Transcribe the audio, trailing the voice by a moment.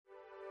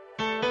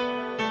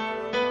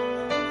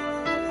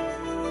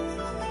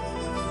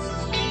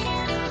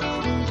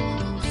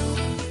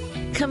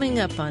Coming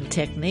up on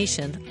Tech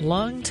Nation,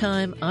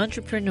 longtime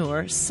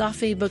entrepreneur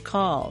Safi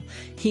Bakal.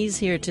 He's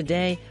here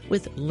today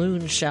with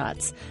Loon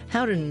Shots,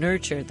 how to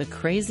nurture the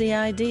crazy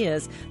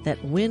ideas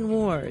that win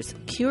wars,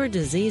 cure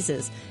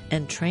diseases,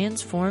 and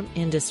transform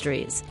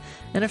industries.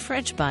 And a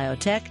French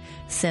biotech,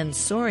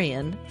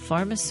 Sensorion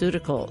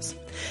Pharmaceuticals.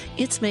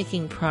 It's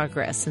making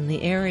progress in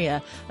the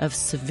area of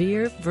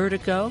severe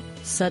vertigo,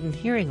 sudden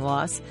hearing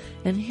loss,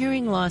 and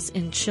hearing loss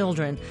in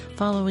children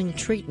following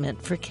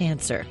treatment for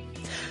cancer.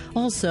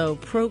 Also,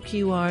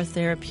 ProQR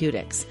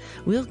Therapeutics.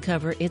 We'll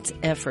cover its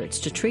efforts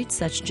to treat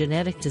such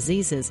genetic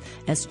diseases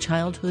as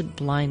childhood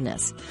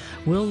blindness.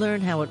 We'll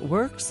learn how it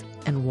works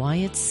and why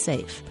it's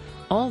safe.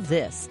 All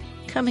this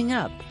coming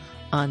up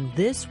on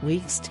this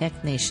week's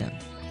Tech Nation.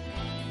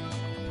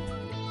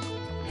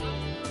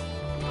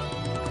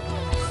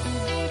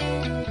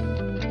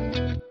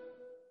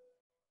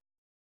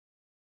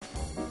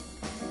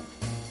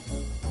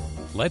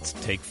 Let's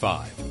Take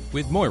 5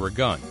 with Moira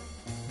Gunn.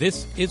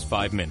 This is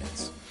 5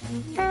 Minutes.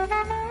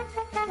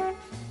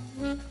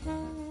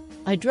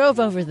 I drove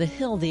over the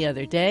hill the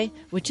other day,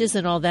 which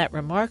isn't all that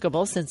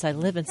remarkable since I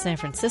live in San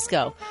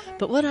Francisco,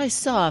 but what I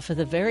saw for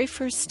the very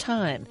first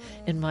time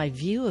in my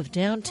view of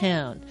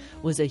downtown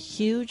was a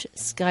huge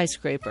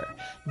skyscraper,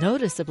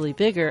 noticeably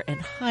bigger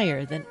and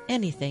higher than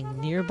anything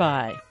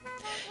nearby.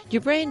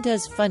 Your brain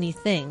does funny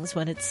things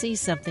when it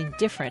sees something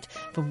different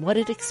from what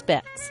it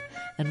expects.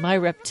 And my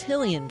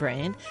reptilian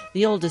brain,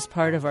 the oldest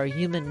part of our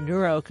human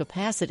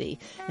neurocapacity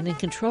and in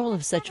control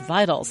of such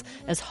vitals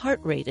as heart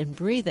rate and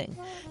breathing,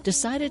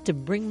 decided to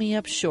bring me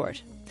up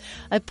short.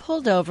 I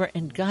pulled over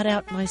and got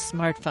out my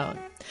smartphone.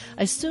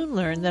 I soon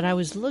learned that I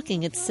was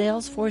looking at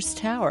Salesforce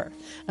Tower,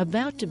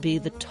 about to be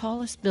the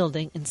tallest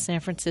building in San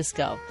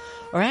Francisco,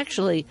 or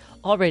actually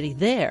already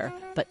there,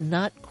 but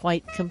not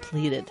quite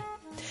completed.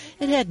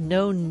 It had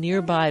no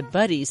nearby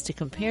buddies to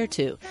compare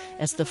to,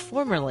 as the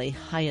formerly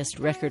highest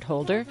record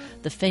holder,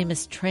 the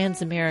famous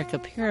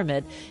Transamerica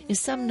Pyramid, is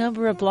some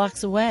number of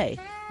blocks away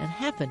and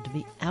happened to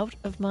be out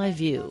of my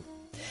view.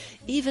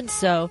 Even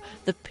so,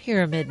 the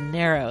pyramid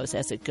narrows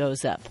as it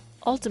goes up,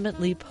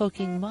 ultimately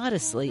poking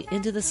modestly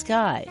into the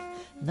sky.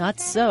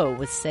 Not so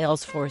with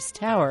Salesforce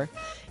Tower.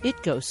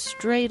 It goes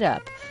straight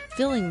up,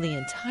 filling the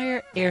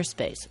entire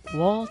airspace,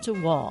 wall to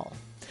wall.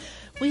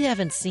 We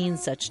haven't seen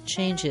such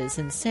changes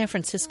in San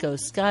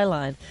Francisco's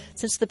skyline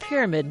since the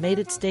pyramid made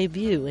its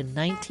debut in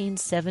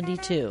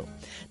 1972,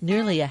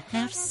 nearly a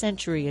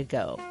half-century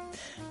ago.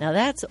 Now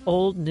that's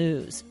old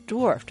news,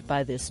 dwarfed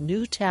by this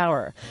new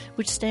tower,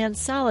 which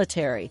stands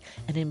solitary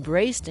and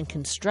embraced in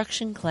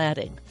construction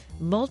cladding,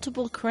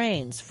 multiple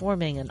cranes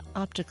forming an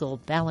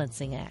optical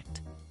balancing act.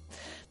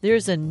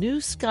 There's a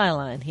new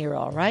skyline here,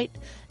 all right,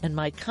 and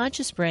my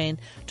conscious brain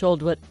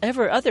told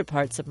whatever other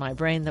parts of my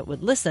brain that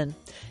would listen,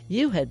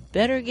 you had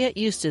better get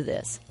used to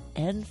this,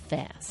 and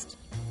fast.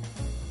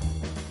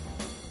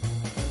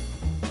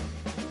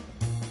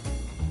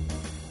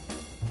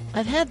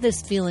 I've had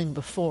this feeling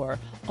before,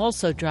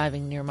 also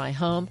driving near my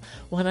home,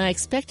 when I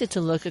expected to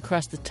look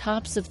across the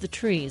tops of the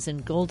trees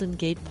in Golden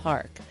Gate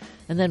Park,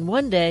 and then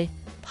one day,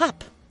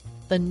 pop!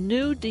 The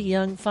new De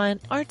Young Fine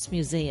Arts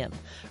Museum,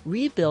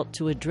 rebuilt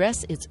to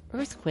address its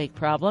earthquake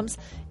problems,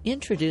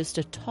 introduced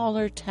a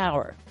taller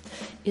tower.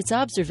 Its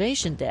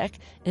observation deck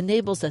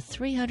enables a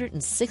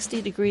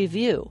 360-degree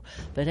view,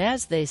 but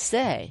as they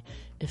say,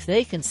 if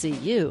they can see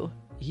you,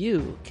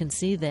 you can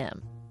see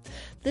them.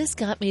 This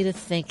got me to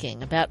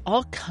thinking about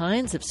all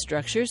kinds of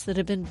structures that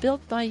have been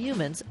built by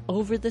humans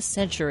over the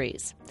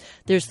centuries.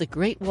 There's the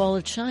Great Wall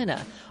of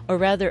China, or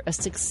rather a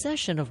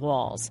succession of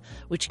walls,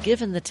 which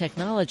given the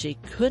technology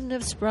couldn't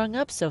have sprung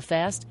up so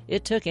fast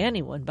it took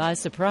anyone by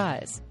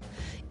surprise.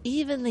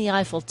 Even the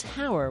Eiffel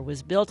Tower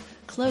was built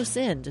close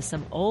in to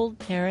some old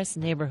Paris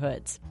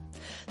neighborhoods.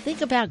 Think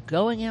about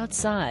going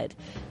outside,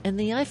 and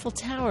the Eiffel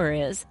Tower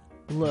is,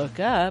 look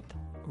up,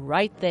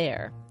 right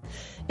there.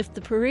 If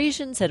the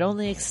Parisians had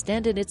only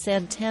extended its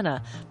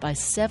antenna by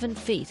 7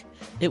 feet,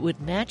 it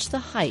would match the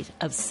height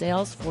of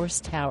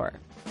Salesforce Tower.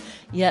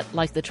 Yet,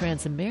 like the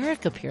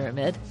Transamerica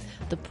Pyramid,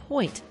 the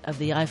point of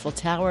the Eiffel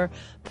Tower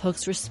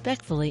pokes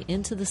respectfully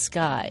into the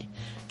sky,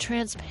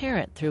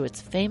 transparent through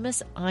its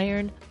famous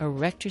iron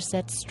erector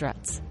set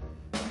struts.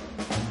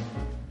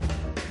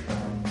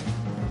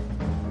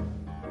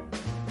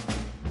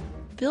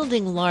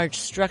 Building large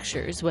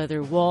structures,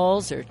 whether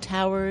walls or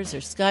towers or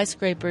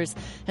skyscrapers,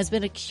 has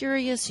been a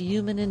curious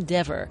human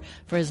endeavor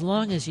for as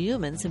long as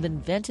humans have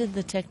invented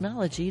the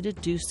technology to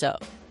do so.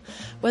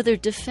 Whether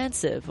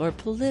defensive or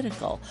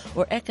political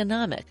or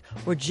economic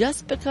or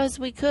just because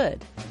we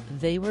could,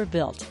 they were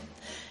built.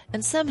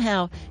 And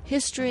somehow,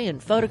 history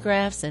and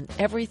photographs and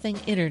everything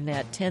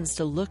internet tends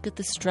to look at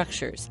the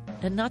structures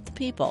and not the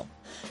people,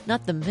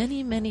 not the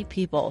many, many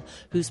people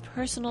whose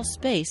personal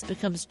space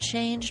becomes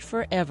changed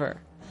forever.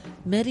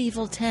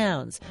 Medieval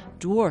towns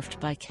dwarfed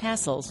by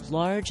castles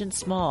large and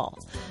small,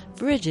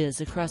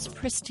 bridges across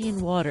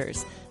pristine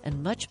waters,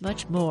 and much,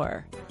 much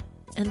more.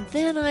 And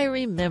then I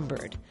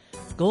remembered,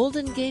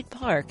 Golden Gate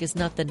Park is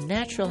not the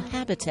natural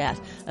habitat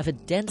of a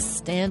dense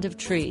stand of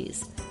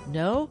trees.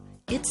 No,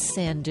 its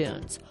sand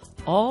dunes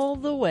all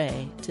the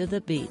way to the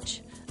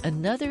beach.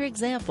 Another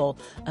example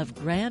of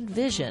grand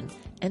vision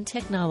and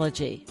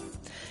technology.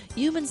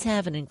 Humans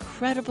have an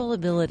incredible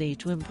ability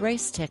to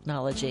embrace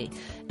technology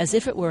as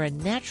if it were a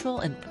natural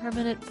and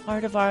permanent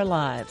part of our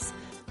lives.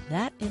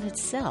 That in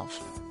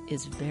itself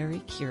is very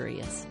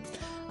curious.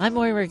 I'm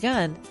Moira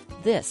Gunn.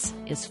 This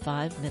is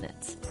 5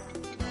 Minutes.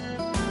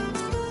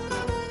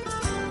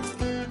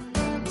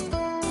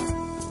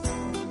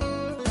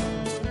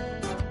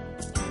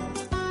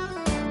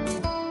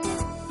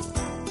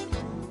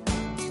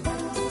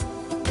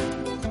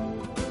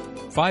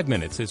 Five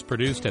Minutes is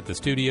produced at the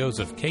studios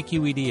of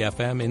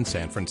KQED-FM in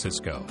San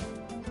Francisco.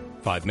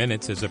 5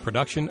 Minutes is a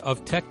production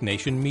of Tech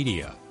Nation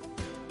Media.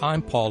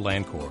 I'm Paul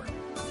Lancourt.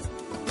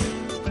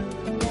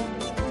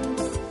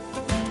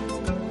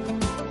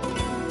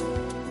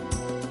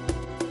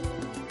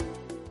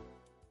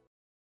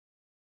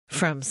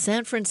 From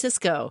San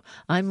Francisco,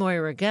 I'm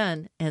Moira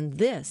Gunn, and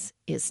this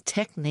is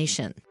Tech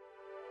Nation.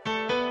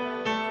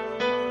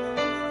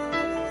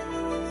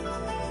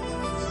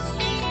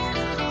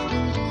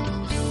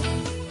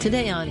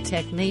 Today on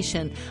Tech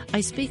Nation, I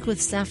speak with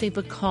Safi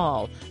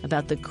Bahcall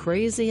about the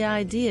crazy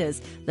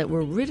ideas that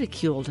were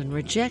ridiculed and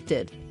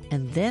rejected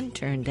and then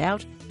turned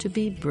out to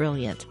be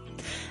brilliant.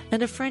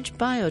 And a French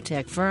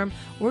biotech firm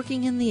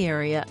working in the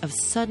area of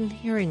sudden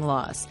hearing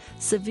loss,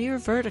 severe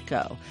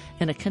vertigo,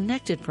 and a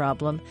connected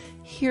problem,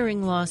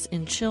 hearing loss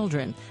in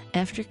children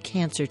after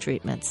cancer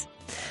treatments.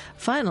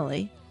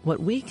 Finally, what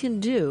we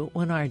can do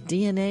when our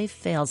DNA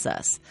fails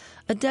us.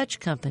 A Dutch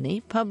company,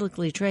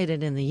 publicly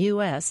traded in the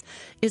U.S.,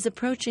 is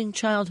approaching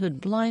childhood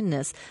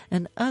blindness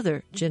and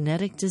other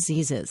genetic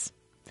diseases.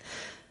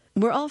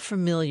 We're all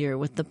familiar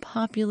with the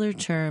popular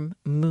term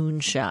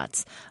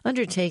moonshots,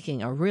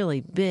 undertaking a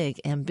really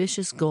big,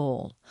 ambitious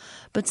goal.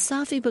 But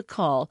Safi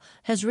Bahcall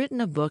has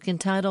written a book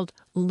entitled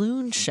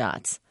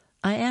Loonshots.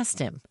 I asked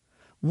him,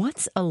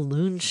 what's a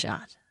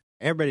loonshot?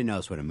 Everybody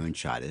knows what a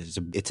moonshot is.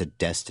 It's a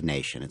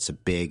destination. It's a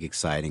big,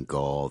 exciting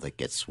goal that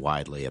gets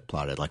widely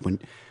applauded. Like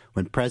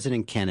when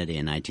President Kennedy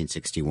in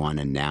 1961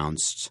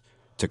 announced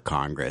to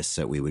Congress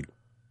that we would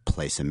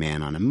place a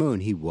man on the moon,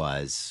 he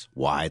was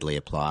widely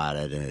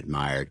applauded and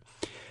admired.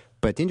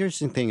 But the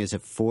interesting thing is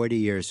that 40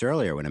 years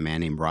earlier, when a man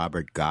named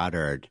Robert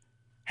Goddard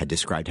had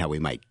described how we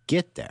might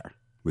get there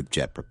with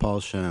jet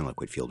propulsion and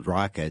liquid-fueled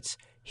rockets,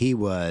 he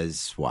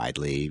was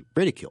widely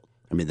ridiculed.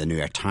 I mean, the New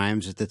York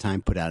Times at the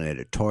time put out an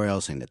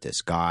editorial saying that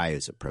this guy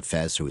who's a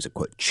professor, who's a,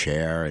 quote,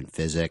 chair in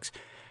physics,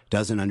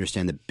 doesn't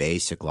understand the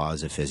basic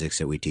laws of physics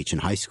that we teach in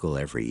high school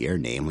every year,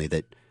 namely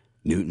that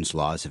Newton's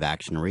laws of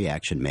action and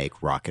reaction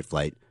make rocket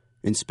flight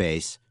in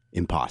space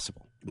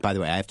impossible. By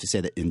the way, I have to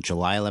say that in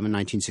July 11,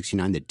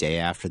 1969, the day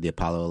after the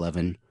Apollo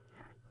 11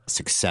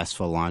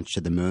 successful launch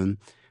to the moon,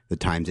 the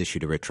Times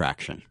issued a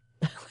retraction.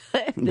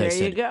 There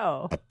you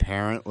go.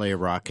 Apparently,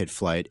 rocket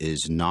flight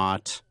is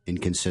not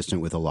inconsistent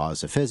with the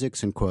laws of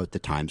physics, and, quote, the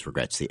Times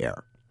regrets the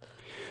error.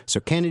 So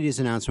Kennedy's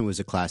announcement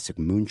was a classic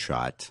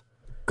moonshot.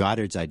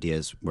 Goddard's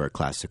ideas were a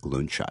classic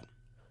loonshot.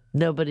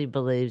 Nobody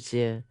believes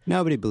you.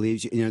 Nobody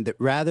believes you. You know, that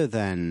rather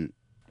than,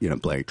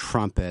 blaring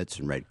trumpets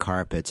and red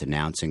carpets,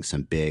 announcing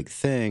some big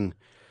thing,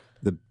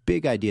 the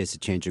big ideas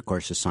that change the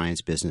course of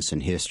science, business,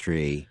 and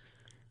history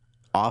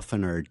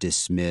often are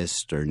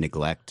dismissed or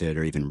neglected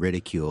or even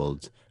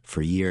ridiculed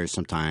for years,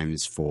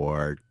 sometimes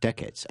for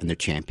decades. And their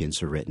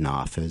champions are written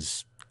off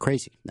as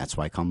crazy. That's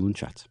why I call them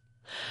loonshots.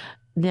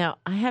 Now,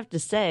 I have to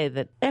say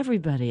that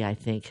everybody, I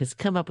think, has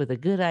come up with a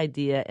good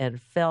idea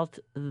and felt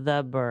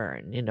the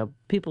burn.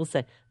 People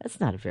say, that's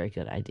not a very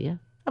good idea.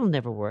 That'll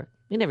never work.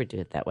 You never do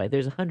it that way.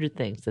 There's 100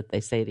 things that they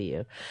say to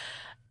you.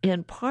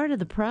 And part of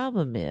the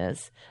problem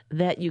is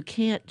that you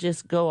can't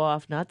just go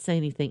off, not say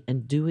anything,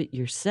 and do it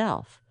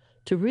yourself.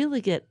 To really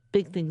get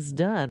big things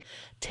done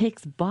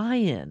takes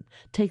buy-in,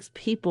 takes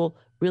people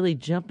really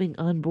jumping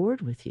on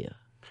board with you.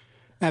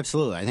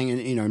 Absolutely. I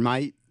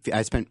think,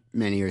 I spent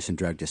many years in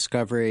drug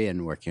discovery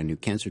and working on new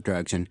cancer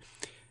drugs, and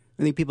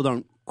I think people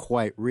don't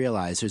quite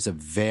realize there's a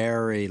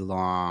very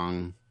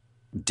long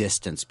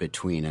distance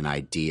between an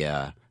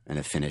idea and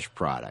a finished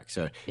product.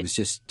 So I was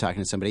just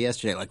talking to somebody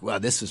yesterday, like, well,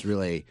 this is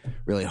really,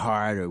 really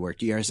hard. I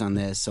worked years on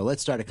this, so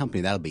let's start a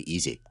company. That'll be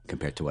easy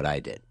compared to what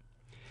I did.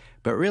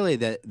 But really,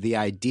 the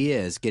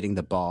idea is getting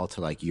the ball to,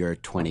 like, your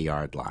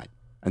 20-yard line.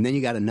 And then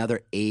you got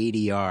another 80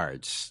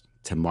 yards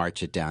to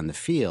march it down the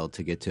field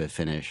to get to a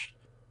finished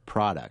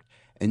product.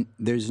 And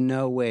there's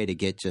no way to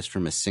get just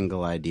from a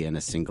single idea and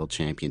a single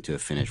champion to a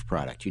finished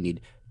product. You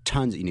need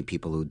tons. You need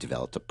people who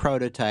developed a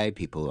prototype,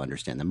 people who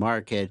understand the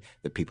market,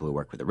 the people who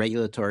work with the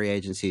regulatory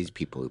agencies,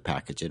 people who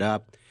package it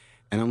up.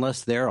 And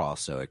unless they're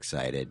also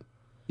excited,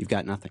 you've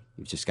got nothing.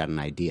 You've just got an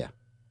idea.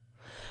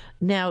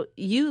 Now,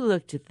 you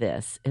looked at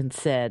this and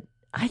said,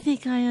 I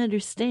think I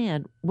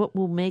understand what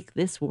will make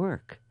this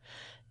work.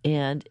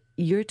 And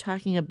you're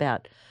talking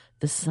about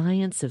the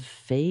science of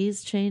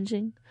phase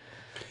changing?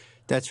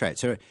 That's right.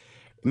 So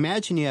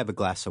imagine you have a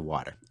glass of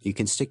water. You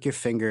can stick your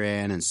finger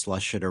in and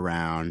slush it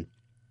around.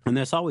 And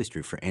that's always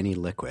true for any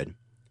liquid,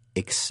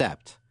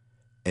 except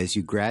as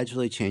you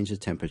gradually change the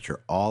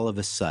temperature, all of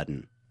a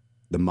sudden,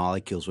 the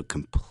molecules would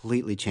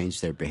completely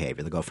change their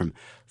behavior. They'll go from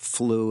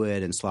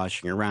fluid and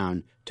sloshing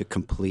around to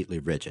completely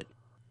rigid.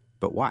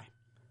 But why?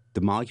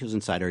 The molecules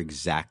inside are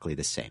exactly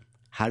the same.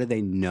 How do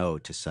they know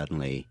to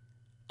suddenly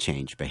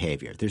change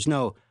behavior? There's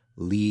no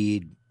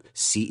lead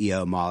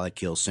CEO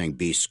molecule saying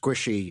be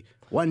squishy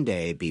one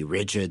day, be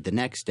rigid the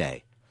next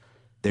day.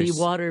 Be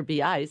water,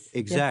 be ice.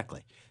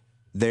 Exactly. Yeah.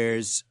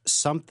 There's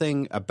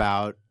something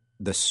about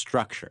the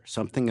structure,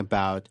 something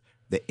about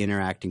the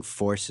interacting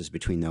forces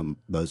between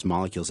those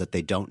molecules that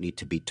they don't need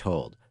to be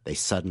told. They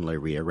suddenly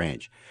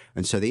rearrange.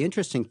 And so the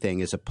interesting thing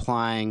is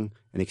applying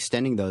and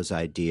extending those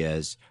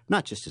ideas,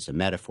 not just as a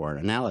metaphor, an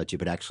analogy,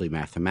 but actually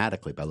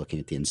mathematically by looking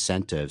at the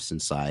incentives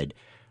inside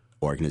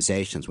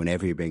organizations.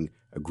 Whenever you bring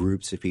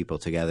groups of people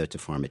together to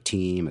form a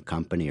team, a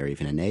company, or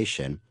even a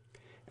nation,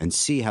 and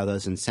see how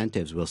those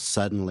incentives will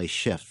suddenly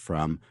shift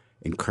from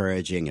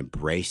encouraging,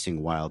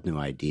 embracing wild new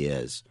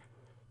ideas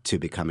to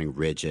becoming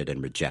rigid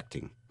and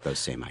rejecting those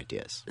same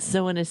ideas.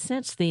 So in a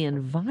sense, the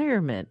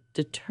environment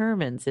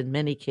determines in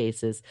many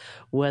cases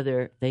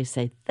whether they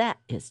say that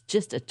is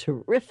just a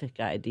terrific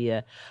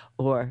idea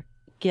or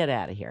get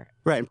out of here.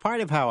 Right. And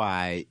part of how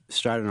I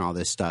started on all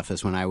this stuff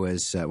is when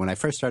I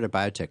first started a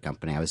biotech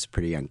company, I was a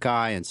pretty young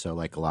guy. And so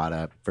like a lot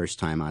of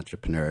first-time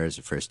entrepreneurs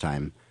or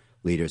first-time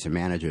leaders and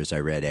managers, I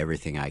read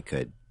everything I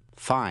could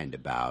find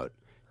about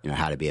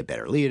how to be a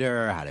better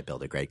leader, how to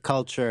build a great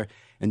culture.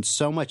 And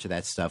so much of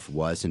that stuff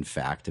was, in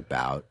fact,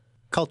 about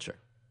culture.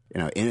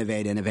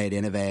 Innovate,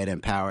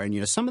 empower.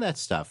 And, some of that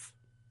stuff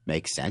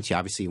makes sense. You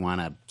obviously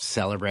want to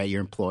celebrate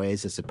your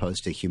employees as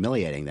opposed to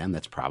humiliating them.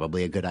 That's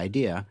probably a good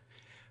idea.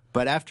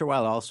 But after a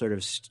while, it all sort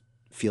of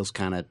feels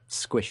kind of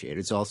squishy.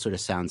 It all sort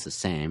of sounds the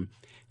same.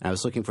 And I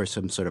was looking for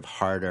some sort of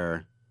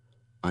harder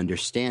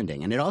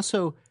understanding. And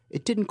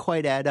it didn't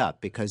quite add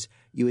up because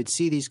you would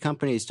see these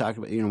companies talk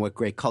about, what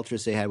great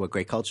cultures they had, what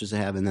great cultures they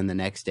have, and then the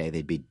next day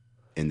they'd be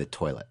in the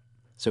toilet.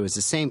 So it was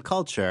the same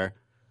culture,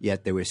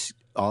 yet there was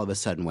all of a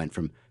sudden went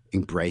from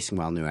embracing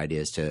wild new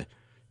ideas to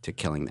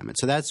killing them. And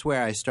so that's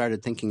where I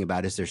started thinking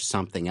about, is there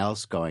something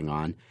else going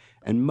on?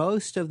 And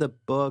most of the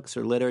books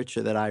or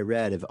literature that I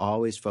read have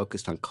always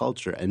focused on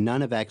culture, and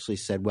none have actually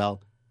said,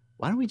 well,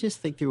 why don't we just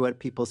think through what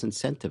people's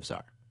incentives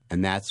are?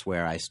 And that's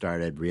where I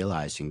started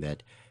realizing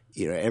that,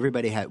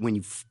 everybody had, when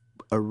you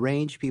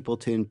arrange people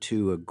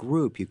into a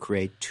group, you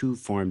create two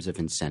forms of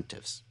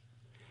incentives.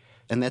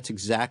 And that's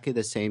exactly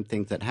the same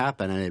thing that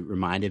happened. And it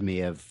reminded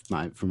me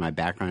from my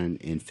background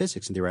in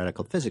physics and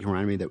theoretical physics, it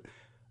reminded me that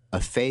a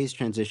phase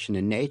transition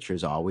in nature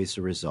is always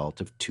the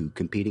result of two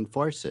competing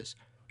forces.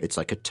 It's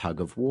like a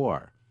tug of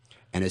war.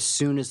 And as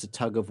soon as the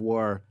tug of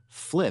war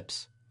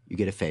flips, you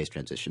get a phase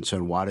transition. So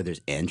in water,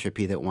 there's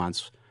entropy that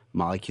wants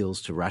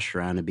molecules to rush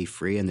around and be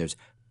free, and there's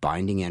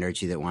binding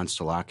energy that wants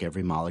to lock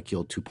every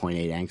molecule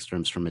 2.8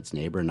 angstroms from its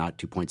neighbor, not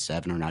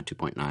 2.7 or not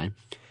 2.9.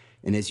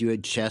 And as you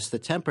adjust the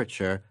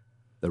temperature,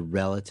 the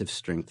relative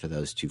strength of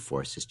those two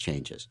forces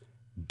changes.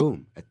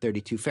 Boom, at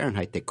 32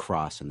 Fahrenheit, they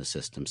cross and the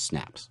system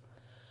snaps.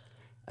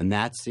 And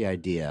that's the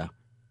idea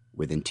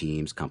within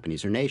teams,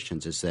 companies, or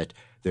nations, is that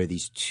there are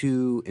these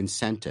two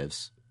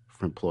incentives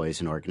for employees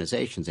and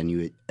organizations.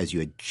 And as you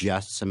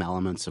adjust some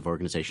elements of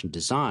organization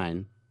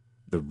design,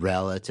 the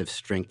relative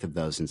strength of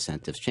those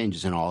incentives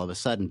changes. And all of a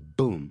sudden,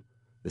 boom,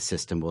 the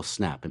system will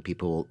snap. And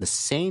the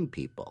same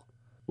people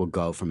will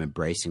go from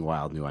embracing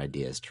wild new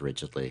ideas to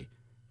rigidly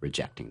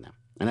rejecting them.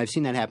 And I've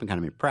seen that happen kind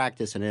of in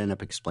practice, and it ended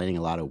up explaining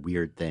a lot of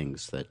weird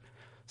things that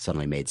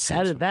suddenly made sense.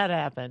 How did that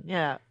happen?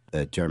 Yeah.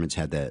 The Germans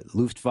had the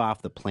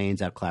Luftwaffe, the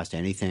planes outclassed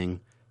anything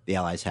the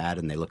Allies had,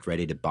 and they looked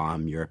ready to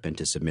bomb Europe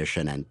into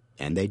submission,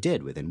 and they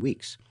did within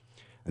weeks.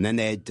 And then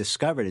they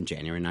discovered in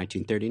January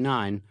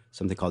 1939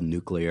 something called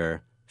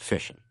nuclear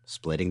fission,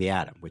 splitting the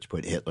atom, which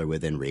put Hitler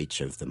within reach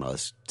of the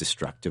most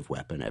destructive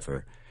weapon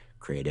ever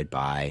created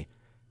by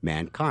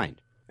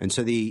mankind. And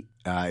so it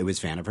was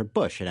Vannevar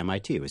Bush at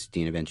MIT. It was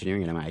Dean of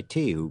Engineering at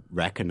MIT who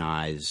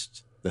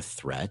recognized the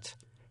threat.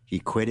 He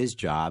quit his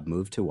job,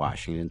 moved to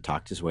Washington,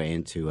 talked his way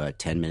into a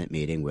 10-minute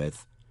meeting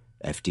with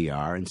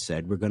FDR and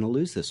said, we're going to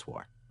lose this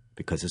war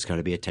because it's going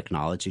to be a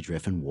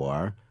technology-driven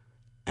war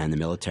and the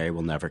military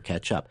will never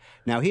catch up.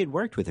 Now, he had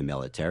worked with the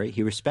military.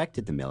 He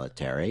respected the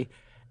military,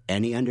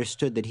 and he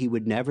understood that he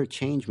would never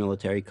change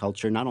military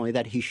culture. Not only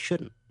that, he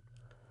shouldn't,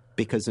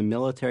 because the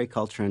military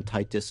culture and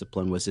tight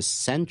discipline was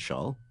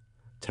essential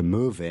to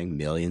moving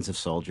millions of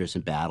soldiers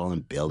in battle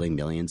and building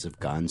millions of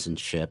guns and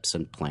ships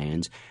and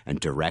planes and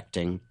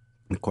directing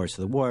the course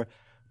of the war.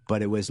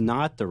 But it was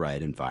not the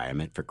right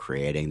environment for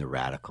creating the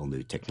radical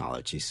new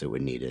technologies that we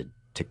needed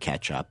to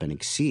catch up and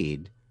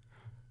exceed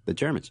the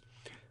Germans.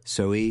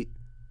 So he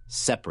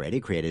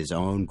separated, created his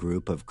own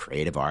group of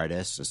creative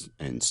artists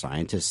and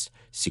scientists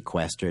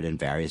sequestered in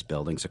various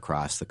buildings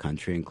across the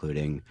country,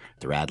 including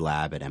the Rad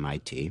Lab at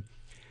MIT.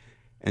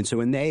 And so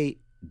when they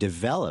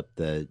developed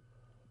the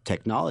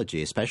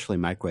technology, especially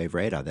microwave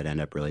radar, that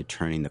ended up really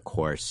turning the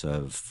course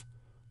of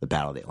the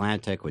Battle of the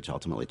Atlantic, which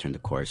ultimately turned the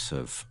course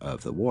of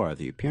the war, of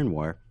the European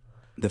War.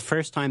 The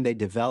first time they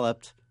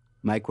developed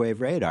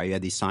microwave radar. You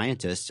had these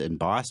scientists in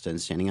Boston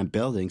standing on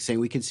buildings saying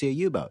we can see a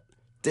U-boat.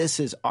 This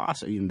is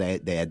awesome.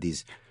 They had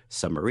these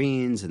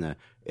submarines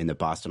in the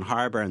Boston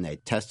Harbor, and they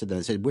tested them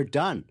and said, we're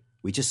done.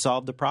 We just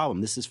solved the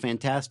problem. This is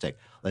fantastic.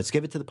 Let's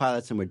give it to the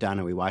pilots and we're done,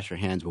 and we wash our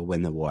hands. We'll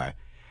win the war.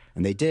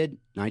 And they did.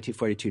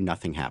 1942,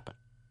 nothing happened.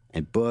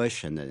 And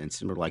Bush and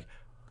some were like,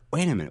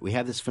 wait a minute, we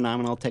have this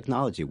phenomenal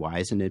technology. Why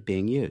isn't it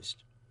being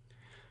used?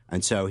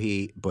 And so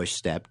Bush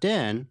stepped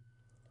in,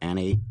 and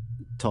he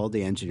told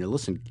the engineer,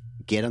 listen,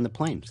 get on the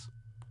planes.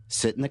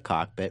 Sit in the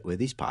cockpit with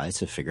these pilots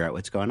to figure out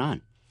what's going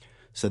on.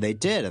 So they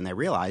did, and they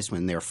realized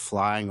when they're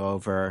flying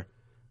over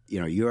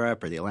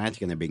Europe or the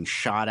Atlantic, and they're being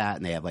shot at,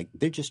 and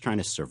they're just trying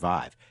to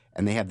survive.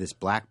 And they have this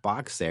black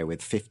box there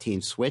with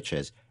 15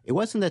 switches. It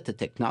wasn't that the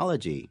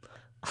technology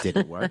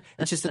didn't work.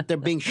 It's just that they're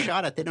being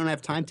shot at. They don't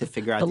have time to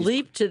figure out. The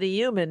leap to the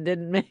human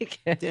didn't make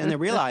it. And they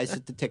realized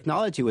that the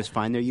technology was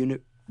fine.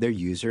 Their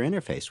user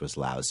interface was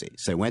lousy.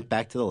 So they went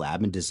back to the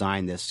lab and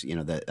designed this,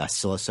 the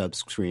oscilloscope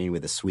screen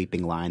with a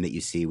sweeping line that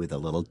you see with the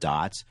little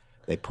dots.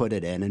 They put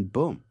it in, and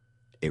boom.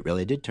 It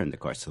really did turn the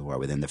course of the war.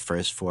 Within the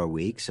first 4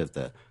 weeks of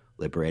the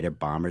Liberator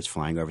bombers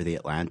flying over the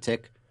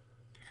Atlantic,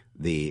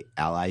 the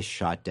Allies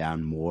shot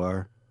down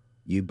more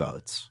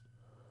U-boats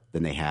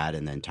than they had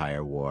in the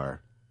entire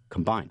war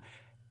combined.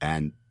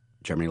 And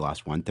Germany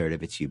lost 1/3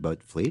 of its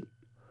U-boat fleet.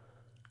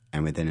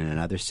 And within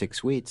another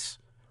 6 weeks,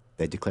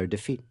 they declared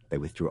defeat. They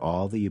withdrew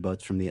all the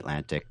U-boats from the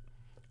Atlantic,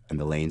 and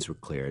the lanes were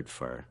cleared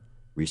for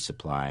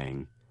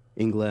resupplying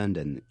England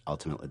and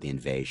ultimately the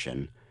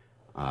invasion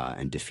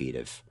and defeat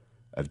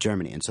of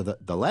Germany. And so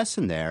the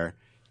lesson there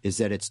is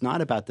that it's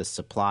not about the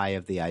supply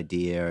of the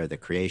idea or the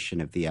creation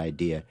of the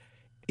idea.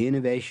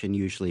 Innovation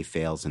usually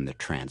fails in the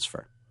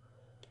transfer.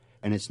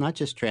 And it's not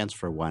just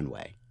transfer one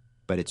way,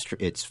 but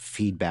it's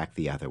feedback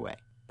the other way.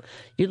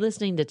 You're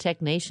listening to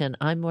Tech Nation.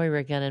 I'm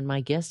Moira Gunn, and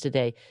my guest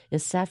today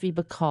is Safi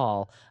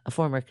Bahcall, a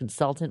former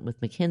consultant with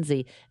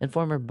McKinsey and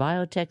former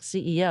biotech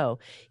CEO.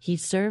 He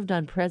served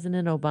on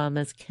President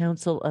Obama's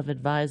Council of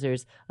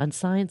Advisors on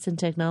Science and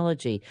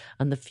Technology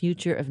on the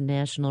future of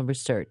national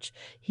research.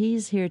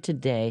 He's here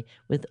today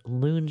with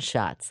Loon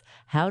Shots,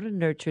 how to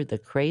nurture the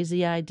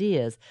crazy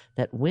ideas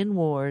that win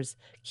wars,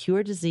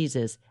 cure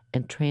diseases,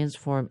 and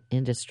transform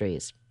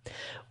industries.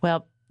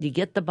 Well, you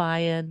get the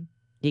buy-in,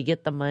 you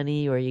get the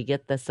money, or you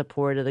get the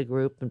support of the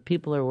group, and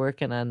people are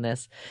working on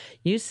this.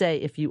 You say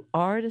if you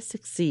are to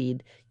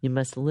succeed, you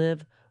must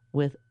live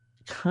with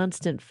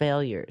constant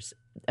failures,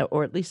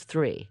 or at least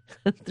 3.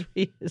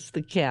 3 is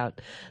the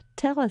count.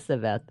 Tell us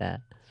about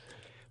that.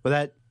 Well,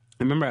 I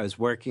remember I was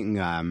working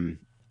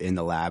in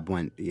the lab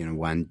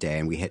one day,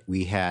 and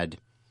we had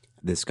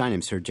this guy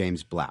named Sir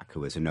James Black,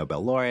 who was a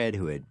Nobel laureate,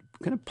 who had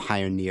kind of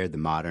pioneered the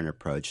modern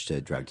approach to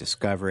drug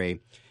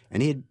discovery,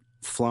 and he had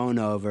flown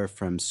over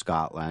from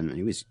Scotland.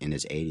 He was in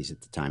his 80s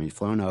at the time. He'd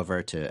flown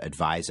over to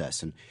advise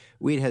us, and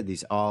we'd had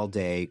these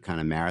all-day kind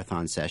of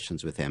marathon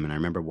sessions with him. And I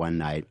remember one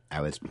night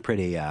I was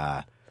pretty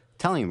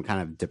telling him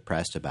kind of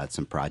depressed about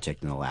some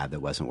project in the lab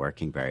that wasn't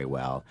working very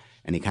well.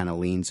 And he kind of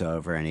leans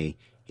over and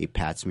he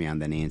pats me on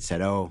the knee and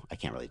said, "Oh," I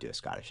can't really do a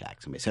Scottish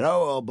accent. He said,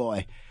 "Oh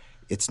boy,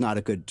 it's not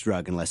a good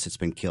drug unless it's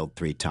been killed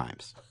 3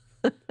 times."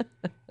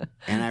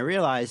 And I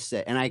realized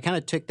that, and I kind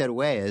of took that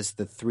away as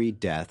the 3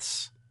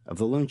 deaths of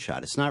the loon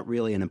shot. It's not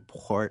really an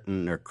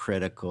important or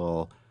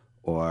critical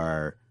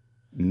or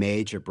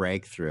major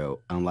breakthrough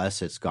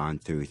unless it's gone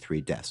through 3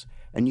 deaths.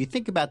 And you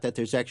think about that,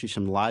 there's actually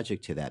some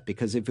logic to that,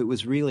 because if it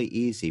was really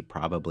easy,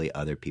 probably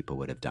other people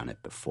would have done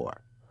it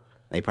before.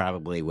 They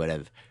probably would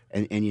have,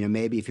 and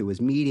maybe if it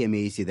was medium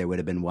easy, there would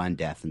have been 1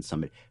 death and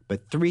somebody.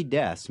 But 3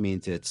 deaths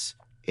means it's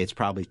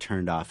probably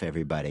turned off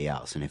everybody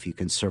else. And if you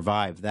can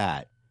survive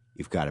that,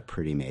 you've got a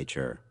pretty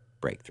major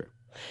breakthrough.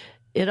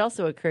 It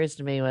also occurs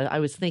to me, I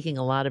was thinking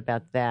a lot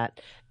about that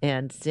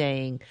and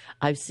saying,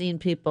 I've seen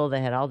people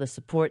that had all the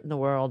support in the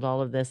world,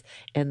 all of this,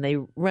 and they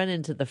run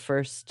into the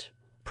first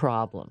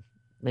problem.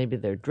 Maybe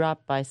they're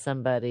dropped by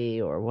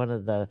somebody, or one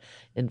of the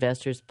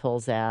investors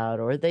pulls out,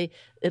 or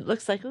it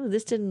looks like, oh,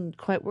 this didn't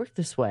quite work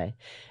this way.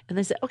 And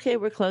they say, okay,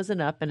 we're closing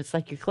up. And it's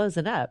like, you're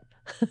closing up.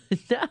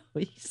 No,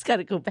 you just got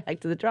to go back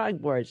to the drawing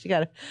board. You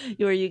got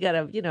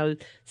to,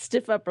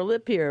 stiff upper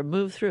lip here,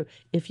 move through.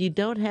 If you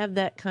don't have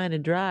that kind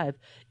of drive,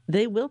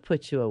 they will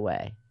put you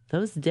away.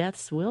 Those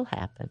deaths will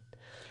happen.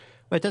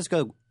 Well, it does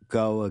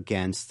go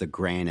against the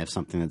grain of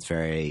something that's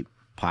very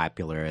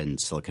popular in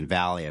Silicon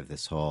Valley, of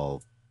this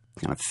whole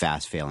kind of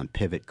fast fail and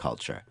pivot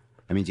culture.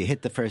 I mean, you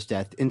hit the first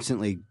death,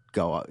 instantly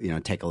go,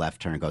 take a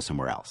left turn and go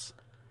somewhere else.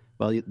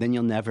 Well, then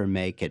you'll never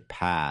make it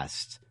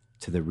past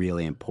to the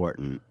really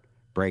important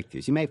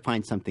breakthroughs. You may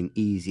find something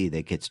easy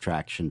that gets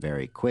traction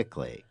very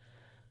quickly,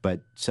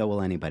 but so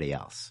will anybody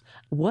else.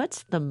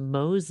 What's the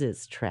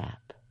Moses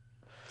trap?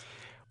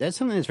 That's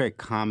something that's very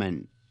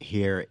common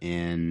here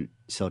in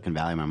Silicon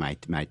Valley among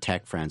my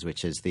tech friends,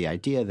 which is the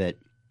idea that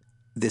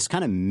this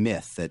kind of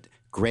myth that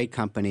great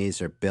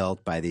companies are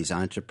built by these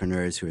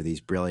entrepreneurs who are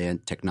these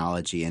brilliant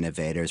technology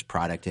innovators,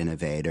 product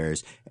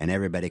innovators, and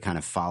everybody kind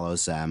of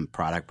follows them,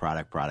 product.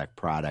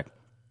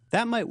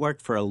 That might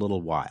work for a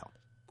little while.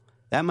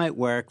 That might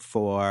work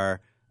for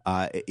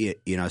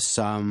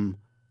some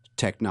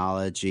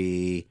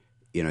technology,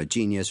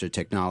 genius or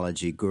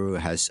technology guru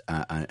has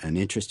an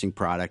interesting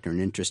product or an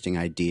interesting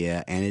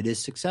idea, and it is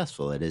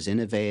successful. It is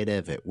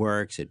innovative. It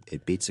works.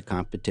 It beats the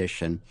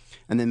competition.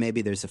 And then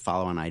maybe there's a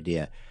follow-on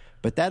idea.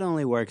 But that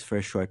only works for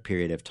a short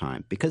period of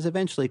time because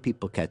eventually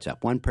people catch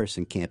up. One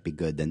person can't be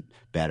good, then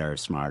better,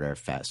 smarter,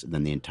 faster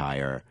than the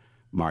entire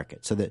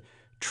market. So the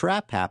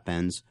trap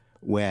happens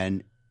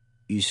when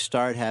you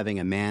start having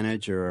a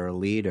manager or a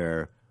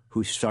leader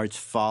who starts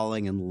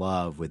falling in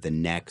love with the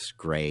next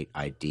great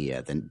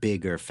idea, the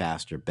bigger,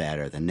 faster,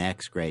 better, the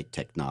next great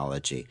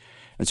technology.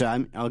 And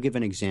so I'll give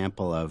an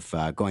example of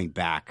going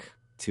back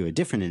to a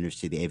different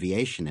industry, the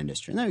aviation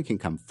industry, and then we can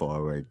come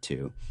forward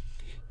to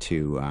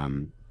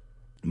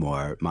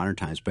more modern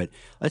times. But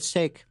let's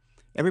take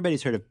 –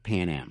 everybody's heard of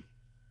Pan Am,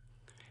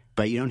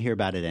 but you don't hear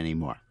about it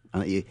anymore.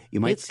 You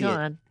might it's see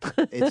gone.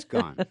 It's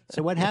gone.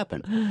 So what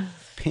happened?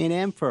 Pan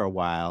Am for a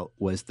while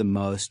was the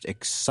most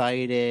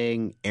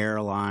exciting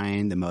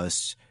airline, the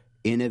most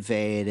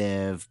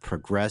innovative,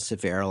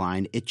 progressive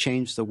airline. It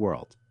changed the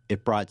world.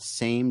 It brought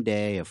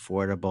same-day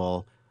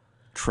affordable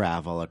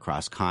travel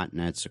across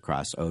continents,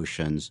 across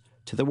oceans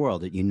to the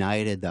world. It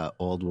united the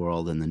old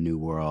world and the new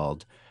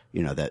world.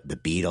 The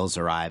Beatles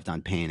arrived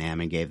on Pan Am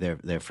and gave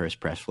their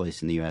first press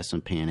release in the U.S. on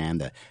Pan Am.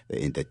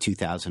 In the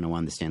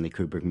 2001, the Stanley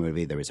Kubrick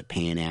movie, there was a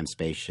Pan Am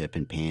spaceship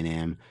and Pan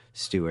Am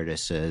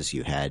stewardesses.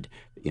 You had,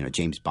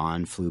 James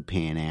Bond flew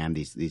Pan Am.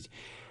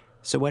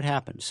 So what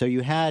happened? So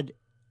you had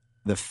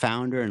the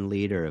founder and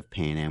leader of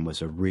Pan Am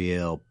was a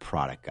real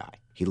product guy.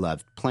 He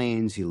loved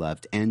planes, he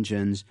loved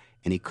engines,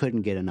 and he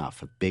couldn't get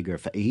enough of bigger.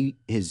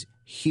 His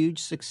huge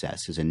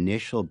success, his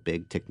initial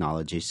big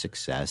technology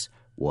success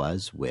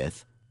was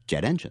with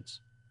jet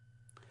engines.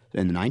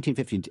 In the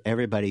 1950s,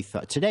 everybody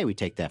thought – today we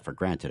take that for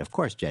granted. Of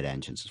course jet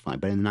engines is fine.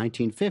 But in the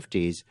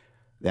 1950s,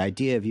 the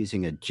idea of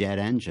using a jet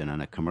engine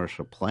on a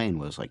commercial plane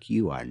was like,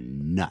 you are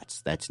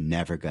nuts. That's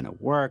never going to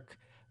work.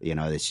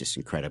 It's just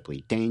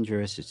incredibly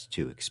dangerous. It's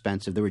too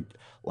expensive. There were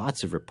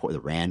lots of reports.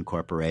 The RAND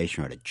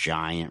Corporation wrote a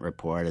giant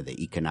report of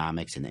the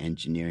economics and the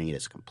engineering. It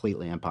is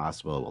completely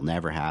impossible. It will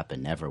never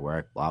happen, never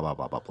work, blah, blah,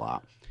 blah, blah, blah.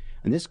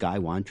 And this guy,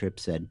 Juan Trippe,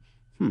 said,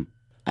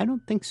 I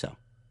don't think so.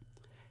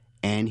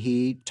 And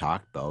he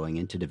talked Boeing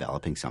into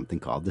developing something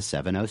called the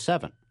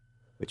 707,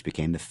 which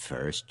became the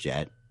first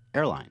jet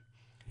airline.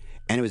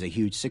 And it was a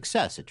huge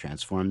success. It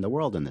transformed the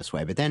world in this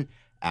way. But then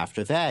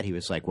after that, he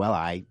was like,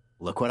 well,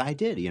 look what I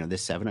did.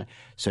 This 7.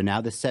 So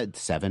now the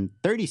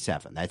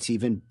 737, that's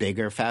even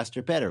bigger,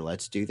 faster, better.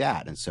 Let's do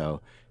that. And so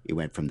he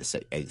went from the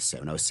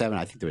 707.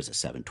 I think there was a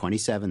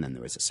 727. Then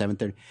there was a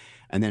 730.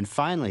 And then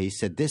finally he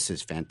said, this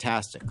is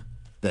fantastic.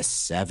 The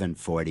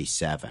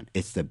 747.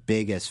 It's the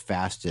biggest,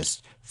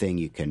 fastest thing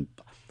you can.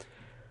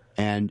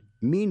 And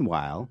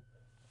meanwhile,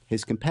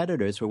 his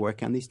competitors were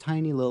working on these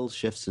tiny little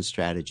shifts in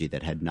strategy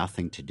that had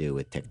nothing to do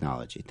with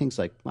technology. Things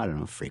like,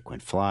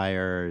 frequent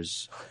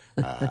flyers,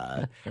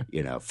 faster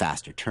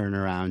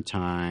turnaround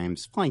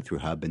times, flying through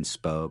hub and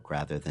spoke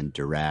rather than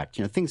direct,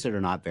 things that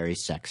are not very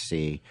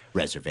sexy,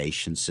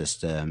 reservation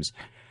systems.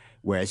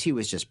 Whereas he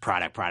was just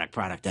product,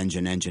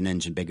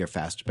 engine, bigger,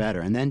 faster,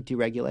 better. And then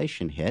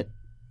deregulation hit.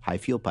 High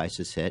fuel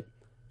prices hit,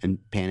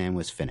 and Pan Am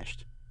was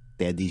finished.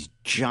 They had these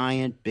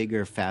giant,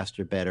 bigger,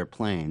 faster, better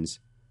planes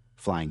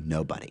flying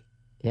nobody.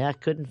 Yeah,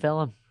 couldn't fill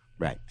them.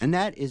 Right. And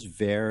that is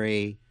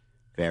very,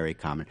 very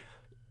common.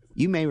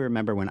 You may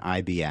remember when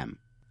IBM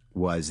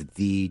was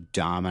the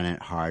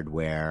dominant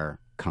hardware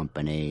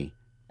company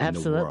in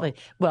the world.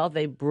 Well,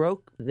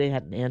 they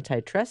had an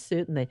antitrust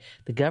suit, and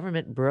the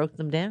government broke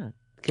them down.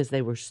 Because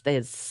they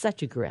had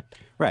such a grip.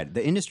 Right.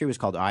 The industry was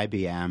called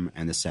IBM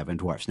and the Seven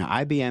Dwarfs. Now,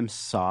 IBM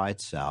saw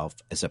itself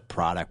as a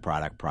product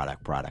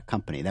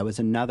company. That was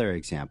another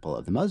example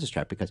of the Moses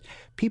trap because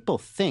people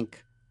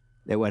think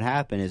that what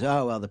happened is,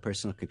 the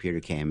personal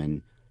computer came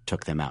and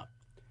took them out.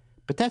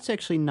 But that's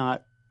actually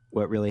not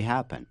what really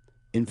happened.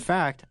 In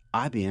fact,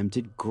 IBM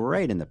did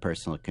great in the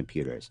personal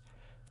computers,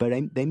 but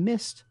they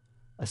missed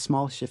a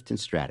small shift in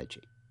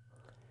strategy.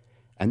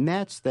 And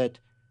that's that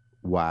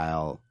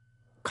while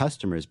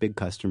customers, big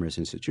customers,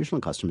 institutional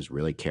customers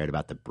really cared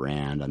about the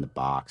brand on the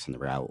box and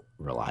the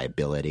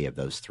reliability of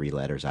those 3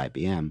 letters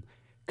IBM.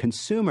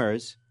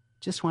 Consumers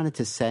just wanted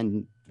to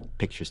send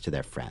pictures to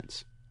their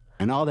friends.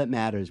 And all that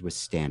matters was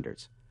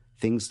standards,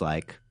 things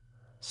like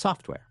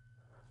software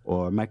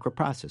or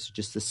microprocessors,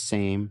 just the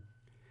same.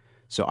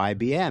 So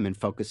IBM, in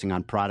focusing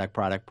on product,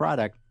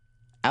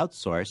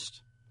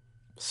 outsourced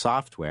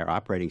software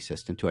operating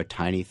system to a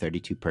tiny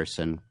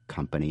 32-person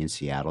company in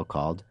Seattle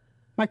called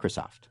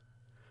Microsoft.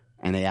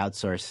 And they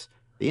outsource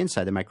the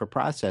inside, the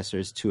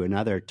microprocessors, to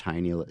another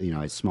tiny,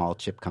 a small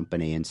chip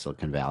company in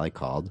Silicon Valley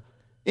called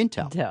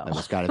Intel. That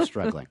was kind of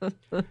struggling.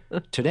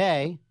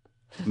 Today,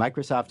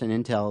 Microsoft and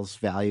Intel's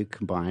value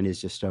combined is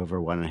just over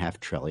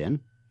 $1.5 trillion.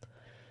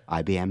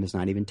 IBM is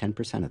not even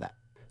 10% of that.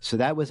 So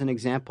that was an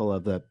example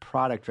of the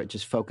product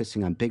just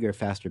focusing on bigger,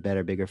 faster,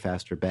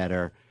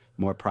 better,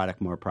 more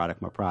product,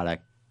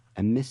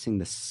 and missing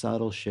the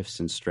subtle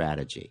shifts in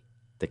strategy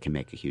that can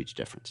make a huge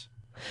difference.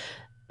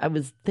 I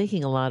was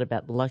thinking a lot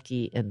about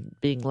lucky and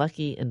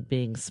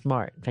being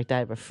smart. In fact, I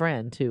have a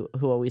friend who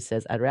always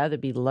says, I'd rather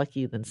be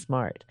lucky than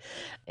smart.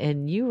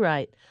 And you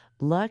write,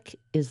 luck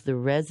is the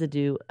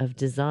residue of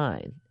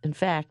design. In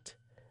fact,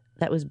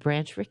 that was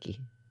Branch Rickey.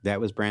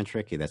 That was Branch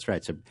Rickey. That's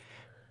right. So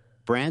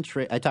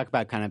I talk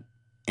about kind of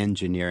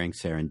engineering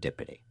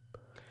serendipity.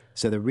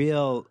 So the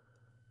real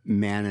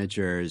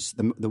managers,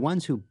 the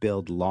ones who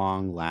build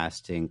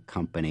long-lasting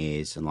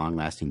companies and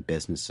long-lasting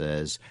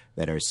businesses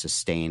that are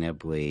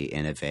sustainably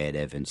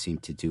innovative and seem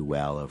to do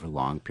well over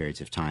long periods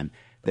of time,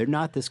 they're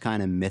not this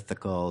kind of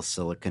mythical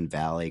Silicon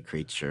Valley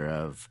creature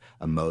of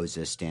a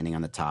Moses standing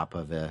on the top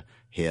of a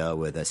hill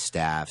with a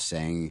staff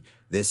saying,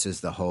 "This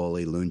is the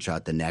holy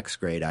loonshot, the next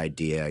great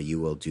idea. You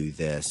will do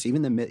this."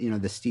 Even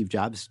the Steve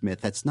Jobs myth.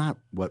 That's not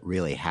what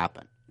really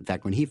happened. In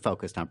fact, when he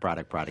focused on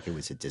product, it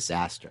was a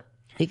disaster.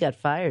 He got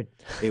fired.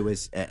 It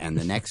was, and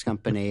the next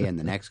company and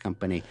the next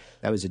company,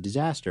 that was a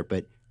disaster.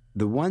 But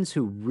the ones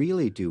who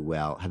really do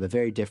well have a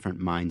very different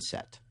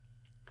mindset.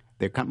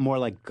 They're more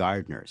like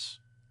gardeners,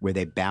 where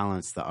they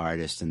balance the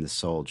artist and the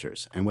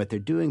soldiers. And what they're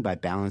doing by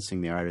balancing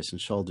the artist and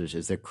soldiers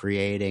is they're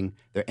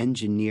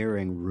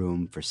engineering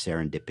room for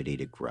serendipity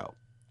to grow.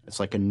 It's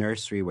like a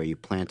nursery where you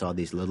plant all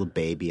these little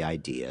baby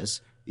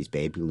ideas, these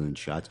baby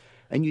loonshots,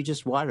 and you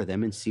just water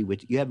them and see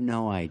you have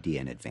no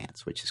idea in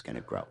advance which is going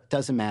to grow. It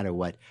doesn't matter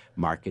what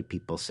market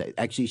people say.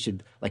 Actually, you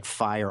should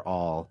fire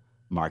all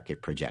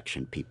market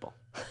projection people.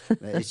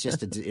 It's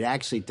just it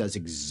actually does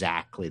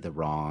exactly the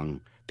wrong.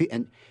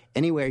 And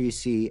anywhere you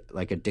see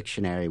a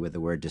dictionary with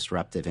the word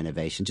disruptive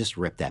innovation, just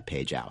rip that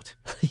page out.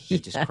 Yeah.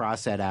 Just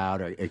cross that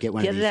out, or get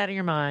one. Get it out of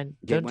your mind.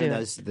 Get one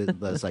of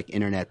those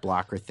internet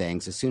blocker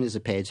things. As soon as a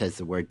page has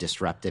the word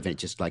disruptive, and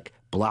just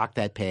block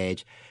that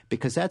page,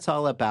 because that's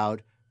all about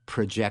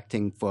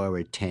projecting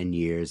forward 10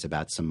 years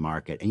about some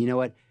market. And you know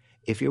what?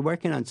 If you're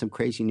working on some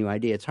crazy new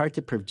idea, it's hard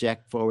to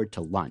project forward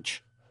to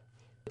lunch.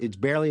 It's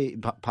barely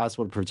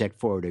possible to project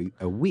forward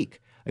a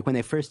week. Like when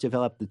they first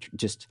developed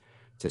just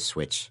to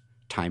switch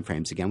time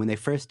frames again, when they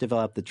first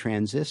developed the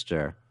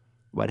transistor,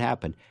 what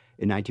happened?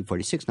 In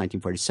 1946,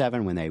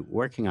 1947, when they were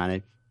working on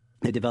it,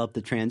 they developed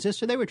the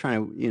transistor. They were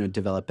trying to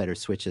develop better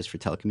switches for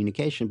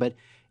telecommunication, but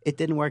it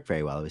didn't work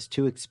very well. It was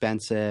too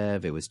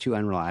expensive. It was too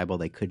unreliable.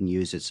 They couldn't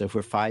use it. So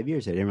for 5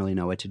 years, they didn't really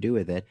know what to do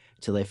with it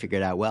until they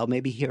figured out, well,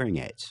 maybe hearing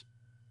aids.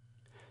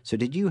 So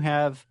did you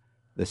have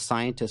the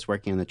scientists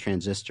working on the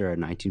transistor in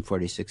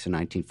 1946 and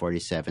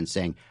 1947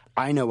 saying,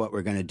 I know what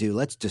we're going to do.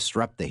 Let's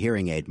disrupt the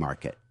hearing aid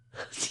market?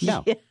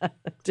 No. Yeah,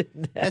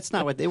 that's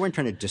not what they weren't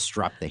trying to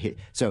disrupt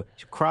So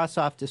cross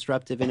off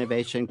disruptive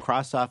innovation,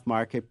 cross off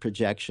market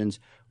projections.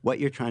 What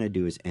you're trying to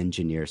do is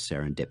engineer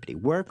serendipity.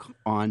 Work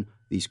on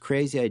these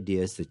crazy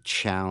ideas that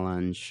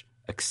challenge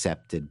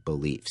accepted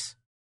beliefs.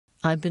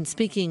 I've been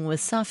speaking with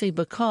Safi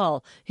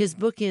Bahcall. His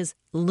book is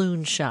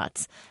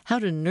Loonshots: How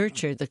to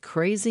Nurture the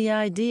Crazy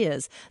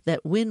Ideas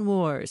That Win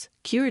Wars,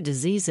 Cure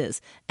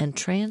Diseases, and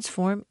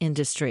Transform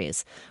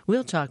Industries.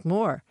 We'll talk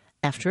more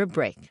after a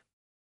break.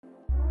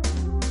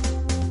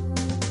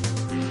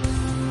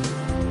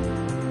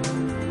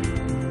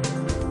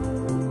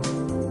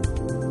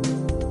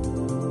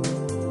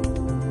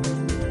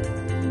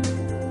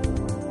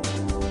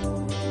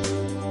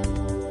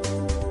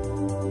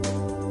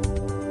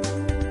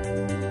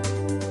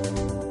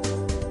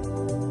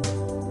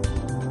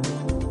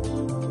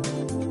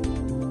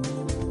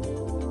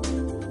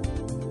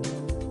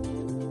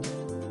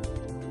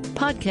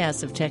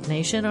 Podcasts of Tech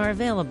Nation are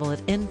available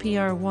at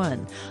NPR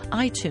One,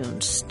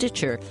 iTunes,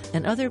 Stitcher,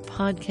 and other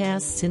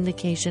podcast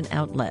syndication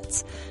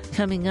outlets.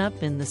 Coming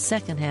up in the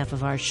second half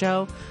of our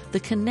show, the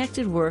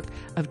connected work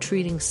of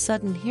treating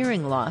sudden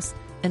hearing loss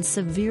and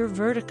severe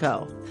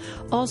vertigo.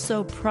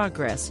 Also,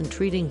 progress in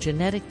treating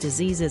genetic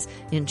diseases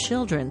in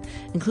children,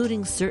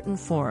 including certain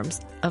forms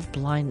of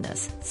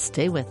blindness.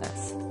 Stay with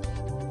us.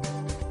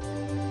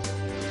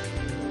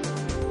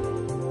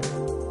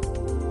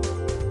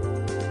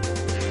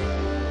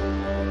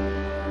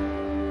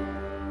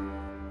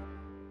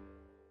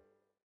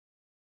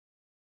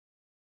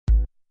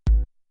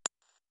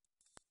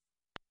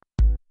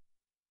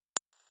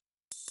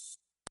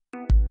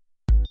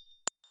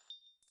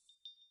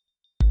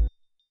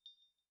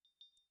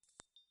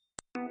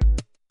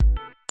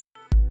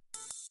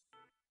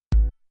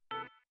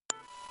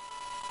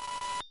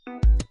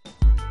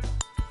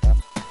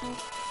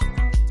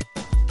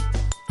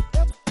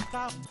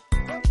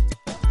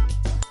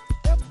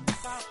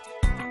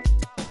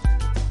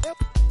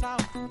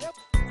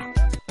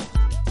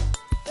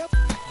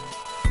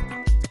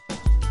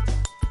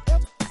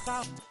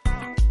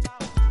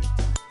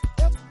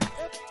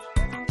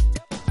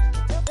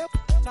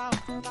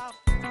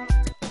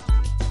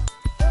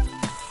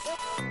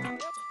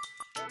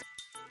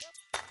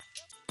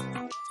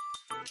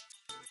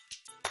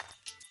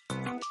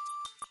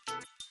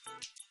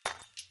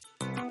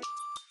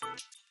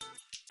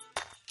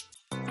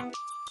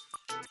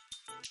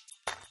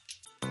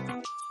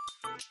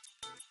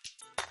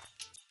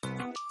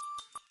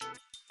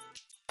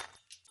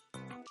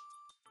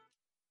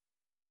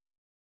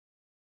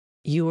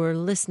 You're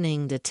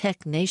listening to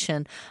Tech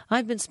Nation.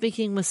 I've been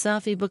speaking with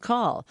Safi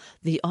Bahcall,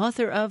 the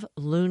author of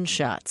Loon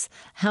Shots,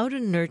 How to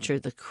Nurture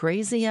the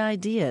Crazy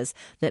Ideas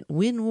That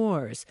Win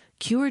Wars,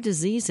 Cure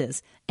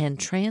Diseases, and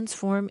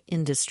Transform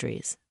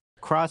Industries.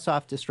 Cross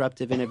off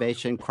disruptive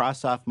innovation,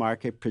 cross off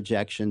market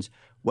projections.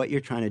 What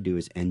you're trying to do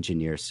is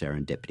engineer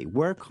serendipity.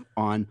 Work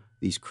on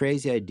these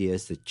crazy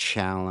ideas that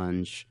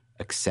challenge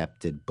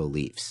accepted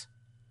beliefs.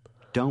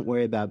 Don't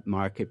worry about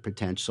market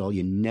potential.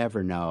 You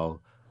never know,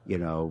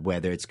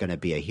 whether it's going to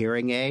be a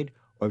hearing aid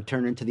or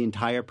turn into the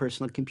entire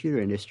personal computer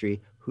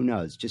industry. Who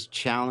knows? Just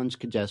challenge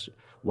congestion.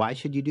 Why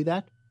should you do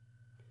that?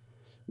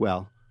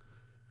 Well,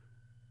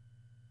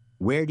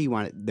 where do you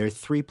want it? There are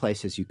three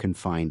places you can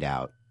find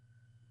out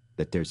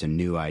that there's a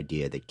new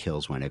idea that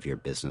kills one of your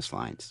business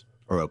lines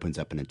or opens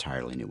up an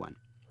entirely new one.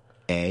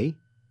 A,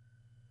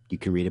 you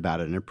can read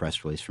about it in a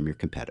press release from your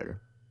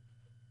competitor.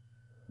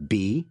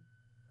 B,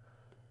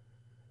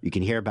 you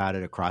can hear about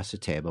it across the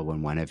table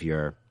when one of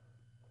your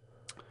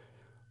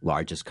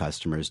largest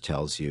customers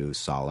tells you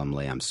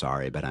solemnly, I'm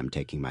sorry, but I'm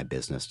taking my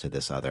business to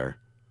this other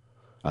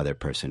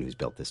person who's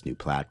built this new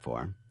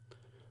platform.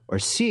 Or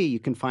C, you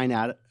can find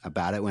out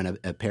about it when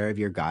a pair of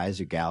your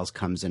guys or gals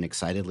comes and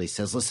excitedly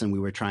says, listen, we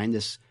were trying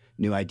this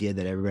new idea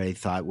that everybody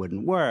thought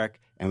wouldn't work,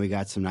 and we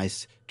got some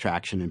nice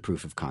traction and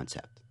proof of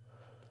concept.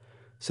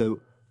 So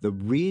the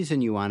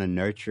reason you want to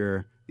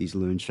nurture these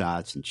loon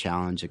shots and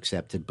challenge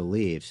accepted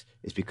beliefs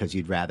is because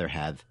you'd rather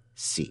have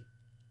C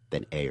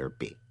than A or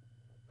B.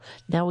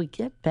 Now we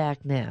get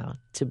back now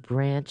to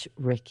Branch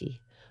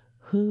Rickey.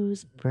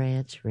 Who's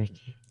Branch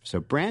Rickey? So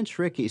Branch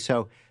Rickey,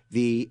 so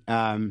the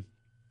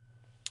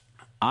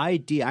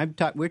idea,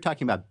 we're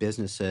talking about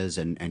businesses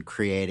and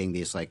creating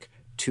these like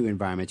two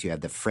environments. You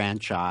have the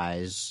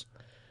franchise,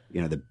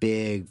 the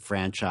big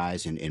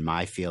franchise in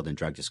my field in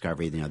drug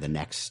discovery, the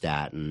next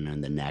statin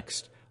and the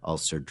next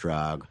ulcer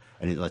drug.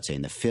 And let's say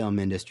in the film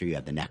industry, you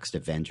have the next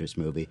Avengers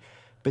movie.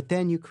 But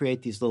then you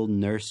create these little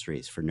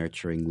nurseries for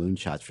nurturing loon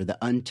shots for the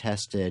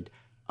untested,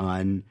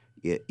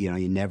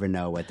 you never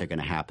know what they're going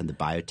to happen. The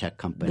biotech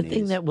companies. The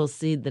thing that will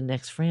seed the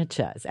next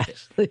franchise,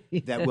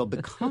 actually. That will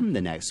become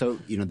the next. So,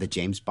 the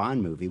James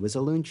Bond movie was a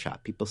loon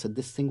shot. People said,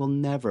 this thing will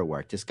never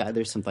work. This guy,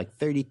 there's some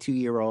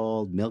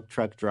 32-year-old milk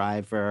truck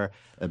driver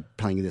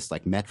playing this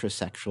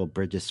metrosexual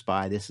British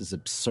spy. This is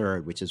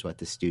absurd, which is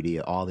what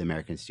all the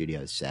American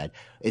studios said.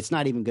 It's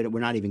not even good. We're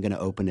not even going to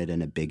open it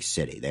in a big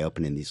city. They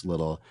open in these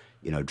little,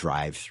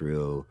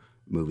 drive-through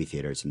movie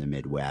theaters in the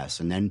Midwest.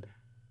 And then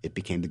it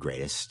became the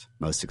greatest,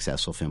 most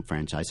successful film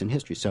franchise in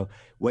history. So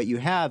what you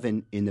have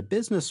in the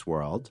business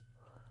world,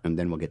 and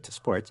then we'll get to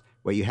sports,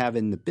 what you have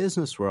in the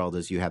business world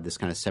is you have this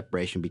kind of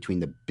separation between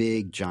the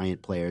big,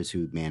 giant players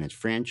who manage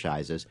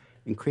franchises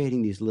and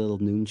creating these little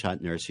moonshot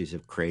nurseries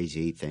of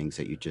crazy things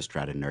that you just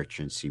try to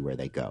nurture and see where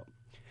they go.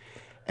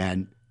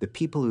 And the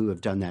people who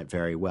have done that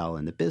very well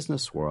in the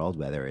business world,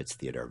 whether it's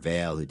Theodore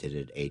Vail, who did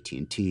it at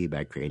AT&T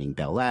by creating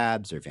Bell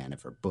Labs, or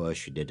Vannevar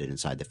Bush, who did it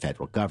inside the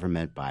federal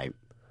government by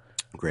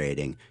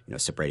creating,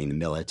 separating the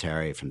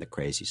military from the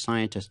crazy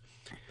scientists.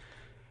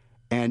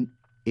 And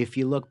if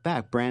you look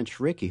back, Branch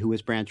Rickey, who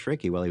was Branch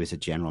Rickey? Well, he was a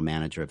general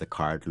manager of the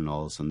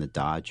Cardinals and the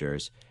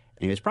Dodgers.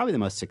 And he was probably the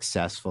most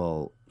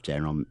successful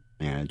general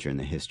manager in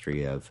the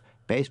history of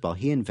baseball.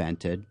 He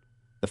invented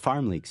the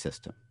farm league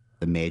system,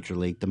 the major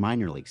league, the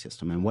minor league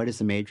system. And what is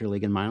the major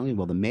league and minor league?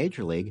 Well, the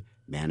major league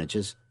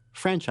manages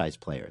franchise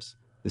players,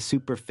 the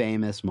super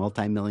famous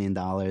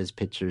multi-million-dollar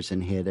pitchers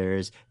and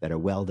hitters that are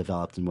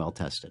well-developed and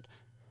well-tested.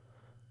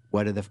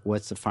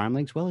 What's the farm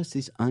leagues? Well, it's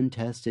these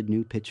untested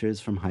new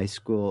pitchers from high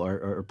school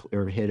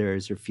or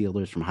hitters or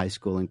fielders from high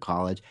school and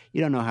college.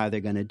 You don't know how they're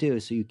going to do,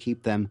 so you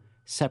keep them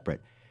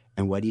separate.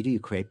 And what do? You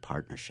create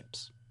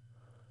partnerships.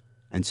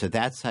 And so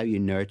that's how you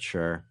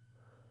nurture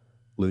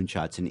loon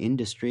shots in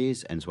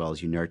industries as well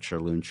as you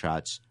nurture loon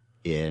shots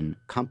in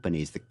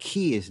companies. The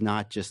key is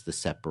not just the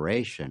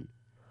separation.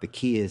 The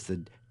key is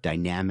the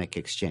dynamic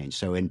exchange.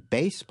 So in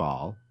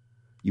baseball,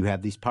 you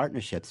have these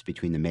partnerships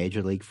between the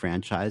major league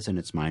franchise and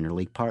its minor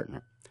league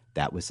partner.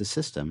 That was the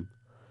system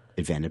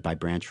invented by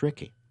Branch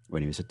Rickey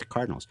when he was at the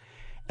Cardinals.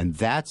 And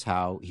that's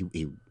how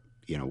he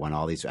won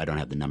all these – I don't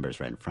have the numbers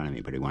right in front of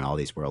me, but he won all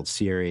these World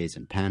Series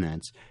and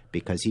pennants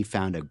because he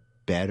found a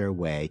better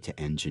way to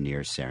engineer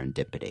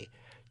serendipity,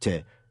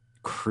 to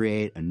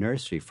create a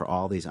nursery for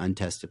all these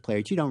untested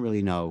players. You don't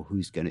really know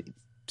who's going to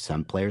 –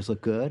 some players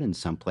look good and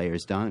some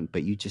players don't,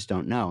 but you just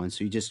don't know. And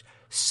so you just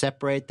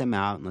separate them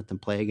out and let them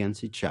play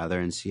against each other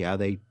and see how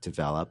they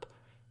develop.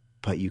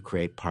 But you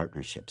create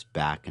partnerships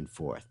back and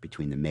forth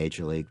between the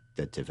major league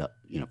that develop,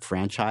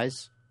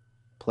 franchise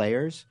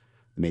players,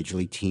 the major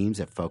league teams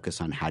that focus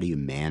on how do you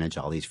manage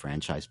all these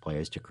franchise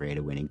players to create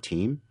a winning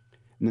team,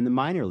 and then the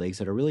minor leagues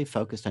that are really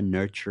focused on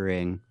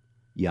nurturing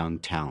young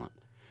talent.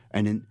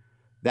 And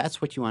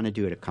that's what you want to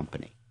do at a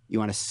company. You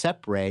want to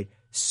separate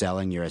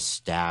selling your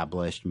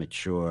established,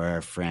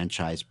 mature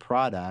franchise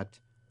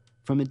product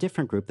from a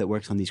different group that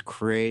works on these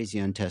crazy,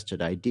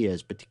 untested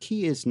ideas. But the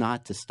key is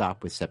not to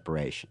stop with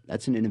separation.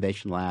 That's an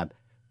innovation lab.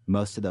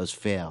 Most of those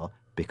fail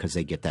because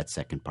they get that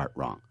second part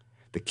wrong.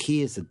 The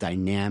key is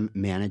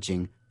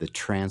managing the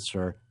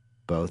transfer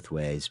both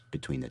ways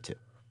between the two.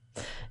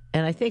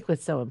 And I think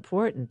what's so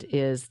important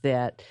is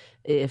that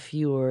if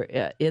you're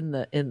in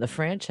the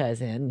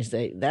franchise end, you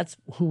say that's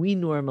who we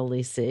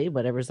normally see,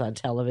 whatever's on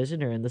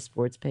television or in the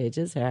sports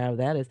pages, how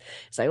that is.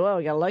 It's like, well,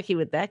 we got lucky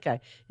with that guy.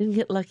 Didn't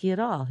get lucky at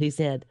all. He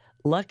said,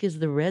 luck is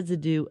the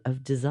residue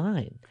of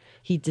design.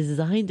 He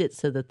designed it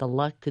so that the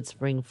luck could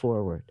spring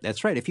forward.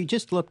 That's right. If you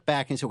just look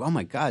back and say, oh,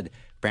 my God,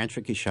 Branch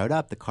Rickey showed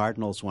up. The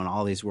Cardinals won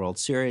all these World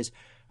Series.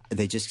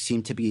 They just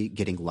seem to be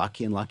getting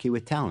lucky and lucky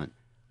with talent.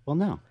 Well,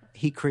 no.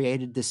 He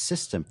created this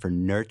system for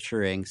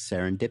nurturing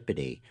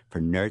serendipity,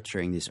 for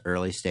nurturing this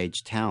early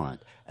stage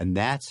talent. And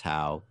that's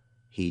how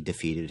he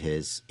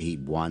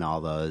won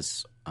all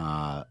those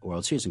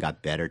World Series and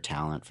got better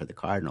talent for the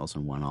Cardinals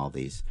and won all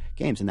these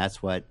games. And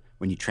that's what,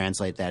 when you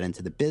translate that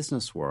into the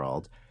business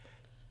world,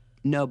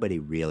 nobody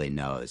really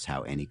knows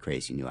how any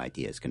crazy new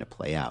idea is going to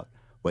play out.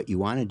 What you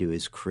want to do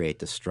is create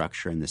the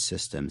structure and the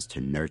systems to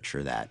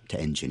nurture that, to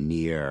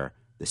engineer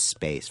the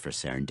space for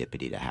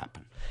serendipity to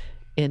happen.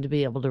 And to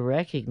be able to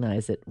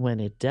recognize it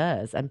when it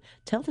does.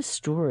 Tell the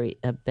story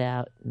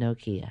about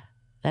Nokia.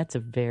 That's a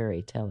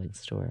very telling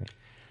story.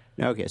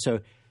 Okay, so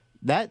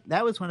that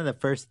was one of the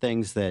first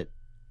things that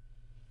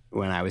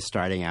when I was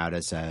starting out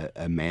as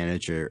a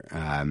manager,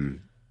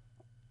 and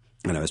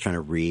I was trying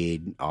to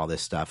read all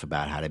this stuff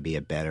about how to be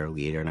a better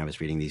leader, and I was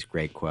reading these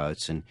great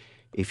quotes. And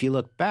if you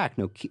look back,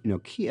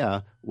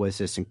 Nokia was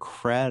this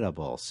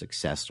incredible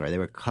success story. They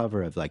were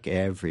cover of like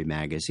every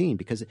magazine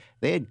because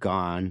they had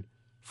gone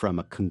from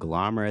a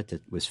conglomerate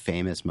that was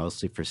famous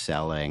mostly for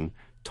selling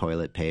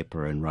toilet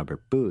paper and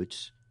rubber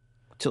boots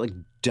to like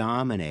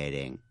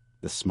dominating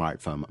the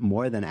smartphone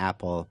more than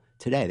Apple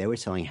today. They were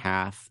selling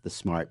half the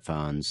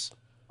smartphones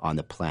on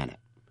the planet.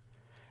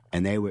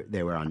 And they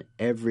were on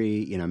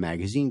every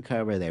magazine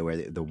cover. They were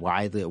the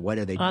widely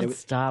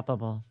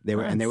unstoppable. They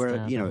were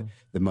the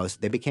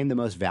most. They became the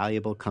most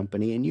valuable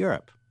company in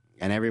Europe.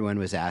 And everyone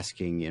was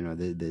asking,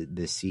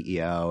 the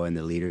CEO and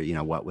the leader,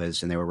 what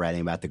was, and they were writing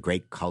about the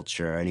great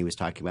culture. And he was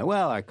talking about,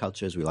 well, our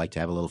culture is we like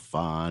to have a little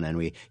fun and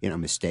we,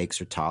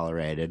 mistakes are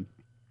tolerated.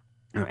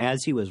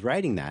 As he was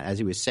writing that, as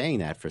he was saying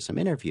that for some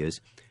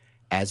interviews,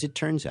 as it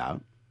turns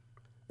out,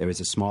 there was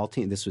a small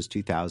team. This was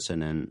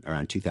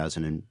around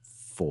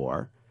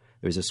 2004.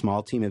 There was a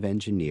small team of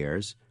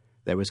engineers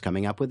that was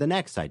coming up with the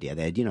next idea.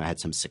 They had, had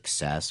some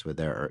success with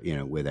their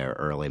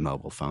early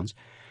mobile phones.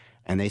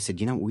 And they said,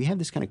 we have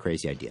this kind of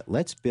crazy idea.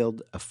 Let's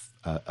build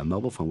a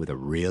mobile phone with a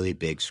really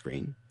big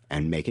screen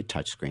and make it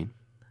touchscreen.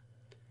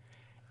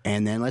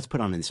 And then let's put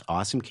on this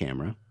awesome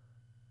camera.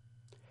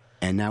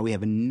 And now we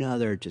have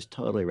another just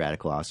totally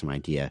radical, awesome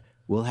idea.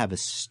 We'll have a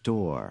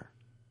store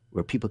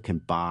where people can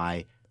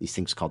buy these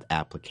things called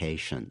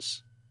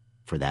applications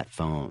for that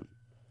phone.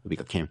 It'll be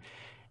called camera.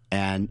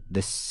 And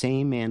the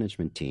same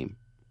management team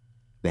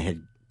that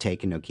had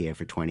taken Nokia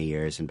for 20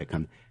 years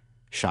and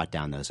shot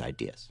down those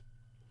ideas.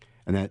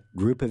 And that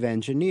group of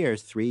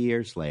engineers, 3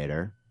 years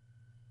later,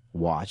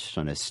 watched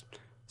on a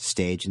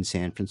stage in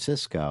San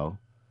Francisco.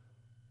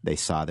 They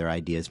saw their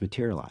ideas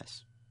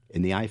materialize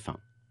in the iPhone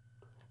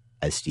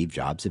as Steve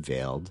Jobs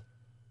unveiled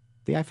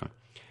the iPhone.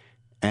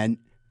 And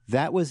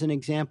that was an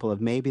example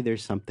of maybe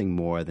there's something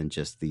more than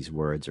just these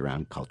words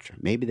around culture.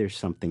 Maybe there's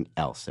something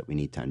else that we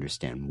need to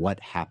understand.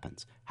 What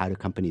happens? How do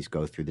companies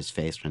go through this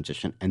phase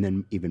transition? And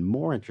then even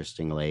more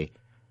interestingly,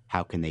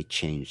 how can they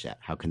change that?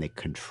 How can they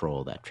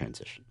control that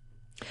transition?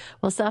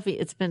 Well, Safi,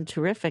 it's been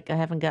terrific. I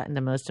haven't gotten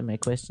to most of my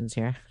questions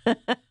here.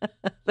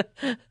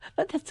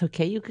 But that's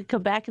okay. You could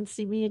come back and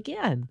see me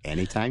again.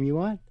 Anytime you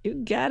want. You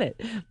got it.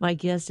 My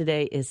guest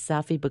today is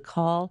Safi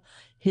Bahcall.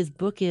 His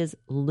book is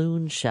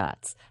Loon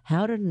Shots,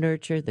 How to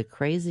Nurture the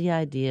Crazy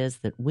Ideas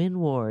That Win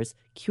Wars,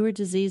 Cure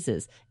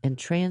Diseases, and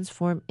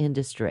Transform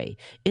Industry.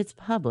 It's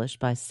published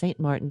by St.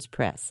 Martin's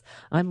Press.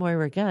 I'm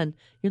Moira Gunn.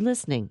 You're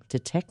listening to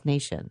Tech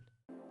Nation.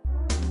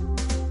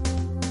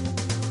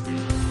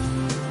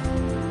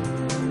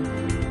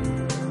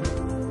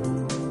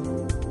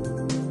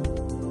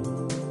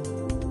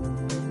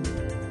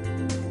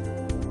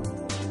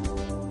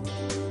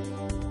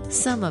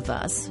 Some of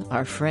us,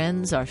 our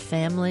friends, our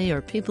family, or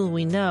people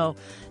we know,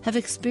 have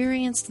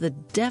experienced the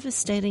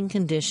devastating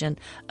condition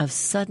of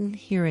sudden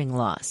hearing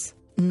loss.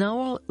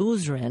 Noel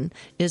Uzren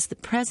is the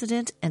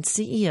president and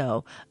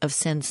CEO of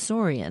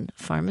Sensorion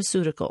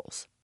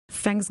Pharmaceuticals.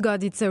 Thanks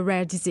God it's a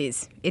rare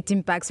disease. It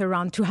impacts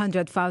around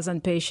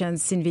 200,000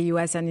 patients in the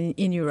US and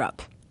in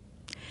Europe.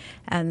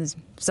 And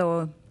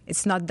so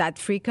it's not that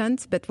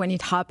frequent, but when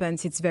it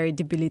happens, it's very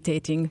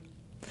debilitating.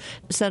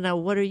 So now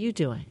what are you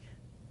doing?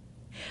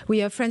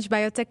 We are a French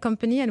biotech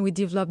company and we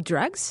develop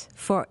drugs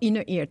for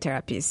inner ear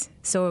therapies.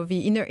 So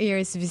the inner ear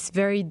is this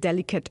very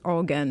delicate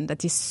organ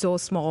that is so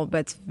small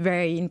but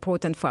very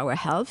important for our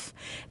health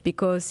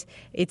because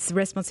it's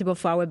responsible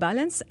for our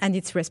balance and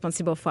it's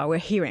responsible for our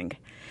hearing.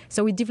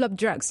 So we develop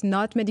drugs,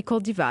 not medical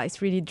device,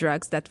 really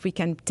drugs that we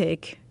can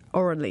take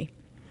orally.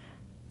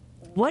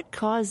 What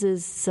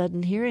causes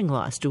sudden hearing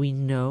loss? Do we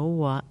know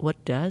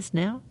what does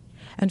now?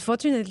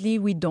 Unfortunately,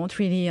 we don't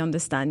really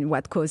understand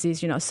what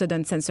causes,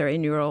 sudden sensory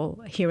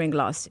neural hearing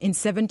loss. In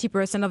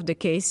 70% of the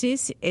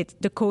cases,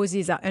 the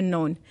causes are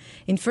unknown.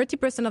 In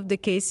 30% of the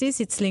cases,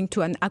 it's linked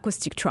to an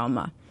acoustic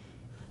trauma.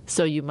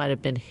 So you might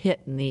have been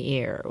hit in the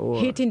ear, or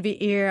hit in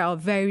the ear, or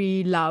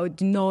very loud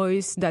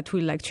noise that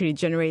will actually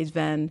generate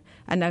then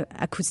an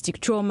acoustic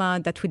trauma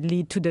that would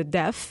lead to the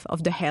death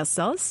of the hair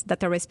cells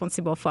that are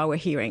responsible for our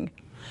hearing.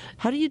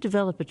 How do you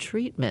develop a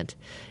treatment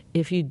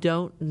if you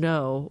don't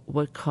know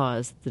what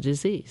caused the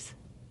disease?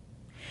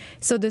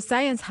 So the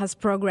science has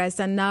progressed,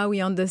 and now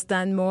we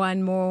understand more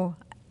and more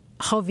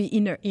how the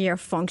inner ear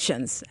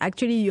functions.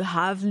 Actually, you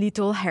have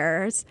little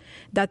hairs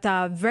that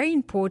are very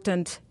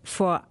important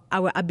for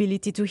our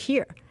ability to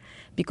hear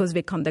because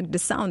they conduct the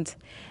sound.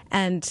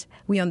 And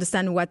we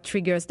understand what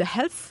triggers the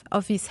health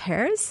of these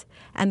hairs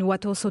and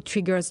what also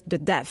triggers the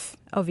death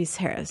of these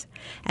hairs.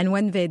 And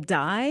when they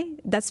die,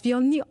 that's the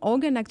only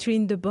organ actually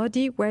in the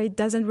body where it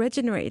doesn't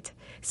regenerate.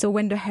 So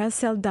when the hair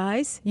cell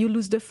dies, you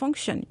lose the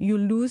function. You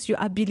lose your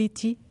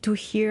ability to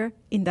hear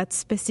in that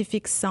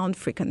specific sound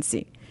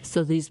frequency.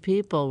 So these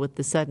people with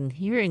the sudden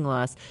hearing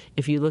loss,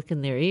 if you look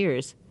in their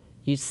ears,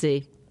 you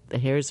see the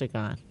hairs are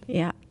gone.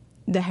 Yeah.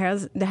 The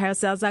hair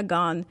cells are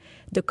gone.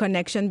 The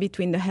connection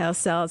between the hair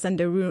cells and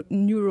the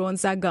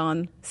neurons are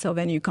gone. So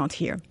then you can't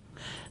hear.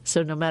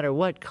 So no matter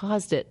what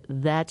caused it,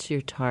 that's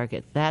your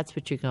target. That's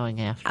what you're going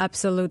after.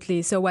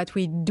 Absolutely. So what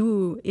we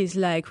do is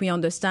we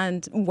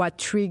understand what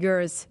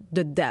triggers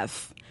the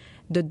death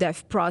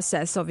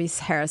process of these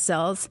hair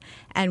cells,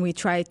 and we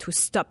try to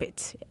stop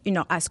it,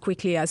 as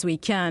quickly as we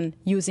can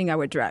using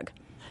our drug.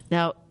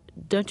 Now,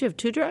 don't you have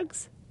two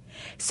drugs?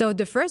 So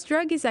the first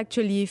drug is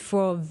actually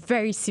for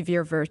very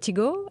severe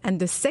vertigo, and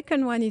the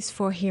second one is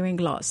for hearing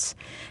loss.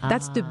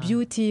 That's the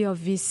beauty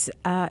of this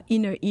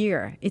inner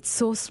ear. It's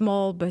so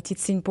small, but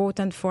it's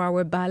important for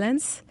our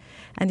balance,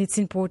 and it's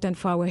important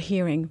for our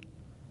hearing.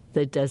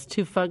 That does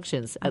two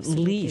functions,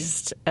 Absolutely.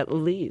 at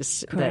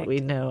least Correct. that we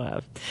know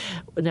of.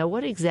 Now,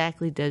 what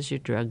exactly does your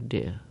drug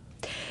do?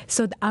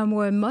 So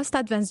our most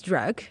advanced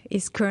drug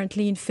is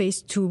currently in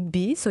phase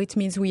 2B. So it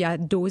means we are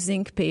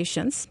dosing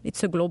patients.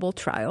 It's a global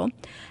trial.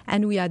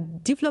 And we are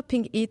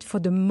developing it for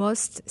the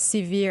most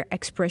severe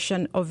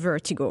expression of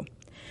vertigo.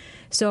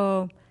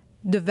 So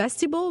the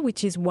vestibule,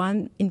 which is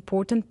one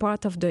important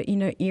part of the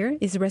inner ear,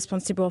 is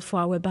responsible for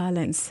our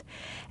balance.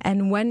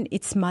 And when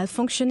it's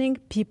malfunctioning,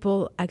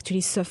 people actually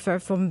suffer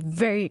from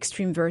very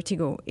extreme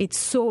vertigo. It's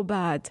so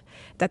bad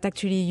that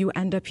actually you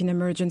end up in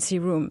emergency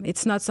room.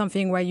 It's not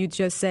something where you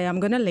just say, I'm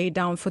going to lay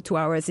down for 2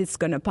 hours, it's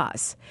going to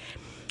pass.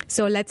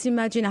 So let's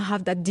imagine I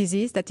have that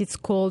disease that it's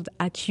called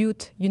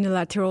acute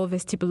unilateral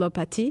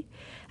vestibulopathy.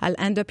 I'll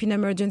end up in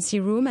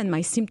emergency room and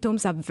my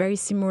symptoms are very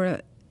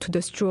similar to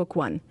the stroke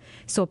one.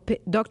 So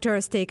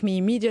doctors take me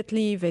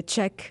immediately, they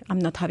check I'm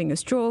not having a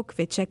stroke,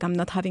 they check I'm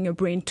not having a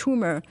brain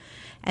tumor.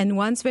 And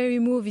once they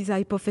remove this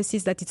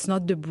hypothesis that it's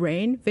not the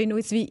brain, they know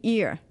it's the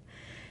ear.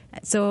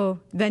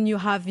 So then you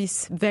have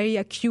this very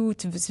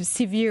acute,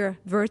 severe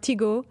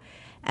vertigo.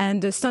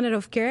 And the standard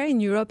of care in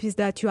Europe is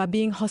that you are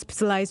being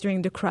hospitalized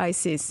during the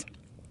crisis.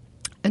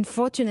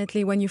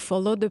 Unfortunately, when you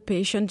follow the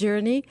patient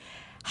journey,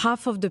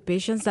 half of the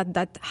patients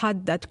that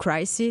had that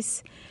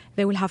crisis,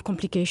 they will have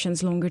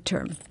complications longer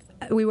term.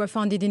 We were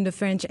founded in the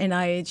French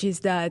NIH is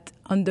that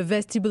on the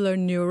vestibular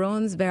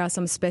neurons, there are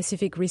some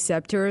specific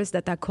receptors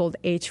that are called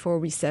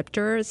H4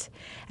 receptors.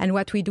 And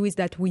what we do is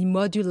that we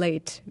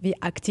modulate the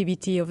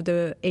activity of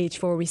the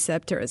H4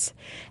 receptors.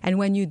 And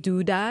when you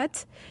do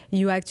that,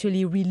 you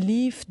actually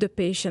relieve the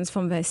patients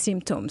from their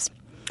symptoms.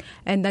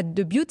 And that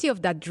the beauty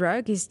of that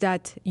drug is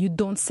that you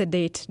don't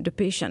sedate the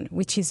patient,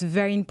 which is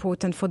very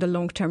important for the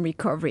long-term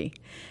recovery.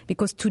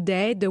 Because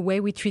today, the way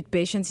we treat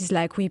patients is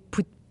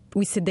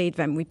we sedate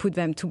them, we put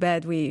them to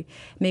bed, we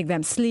make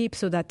them sleep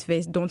so that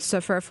they don't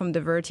suffer from the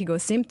vertigo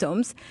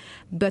symptoms.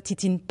 But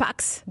it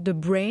impacts the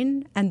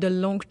brain and the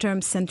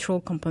long-term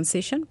central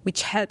compensation,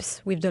 which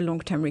helps with the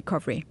long-term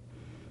recovery.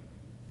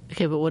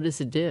 Okay, but what does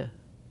it do?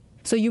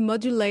 So you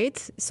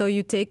modulate, so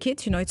you take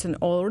it, it's an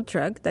oral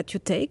drug that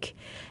you take,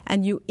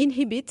 and you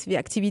inhibit the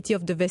activity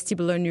of the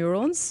vestibular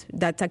neurons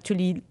that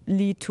actually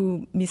lead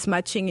to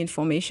mismatching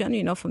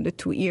information, from the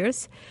two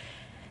ears.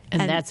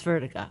 And that's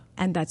vertigo.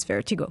 And that's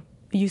vertigo.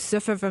 You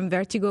suffer from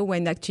vertigo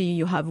when actually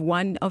you have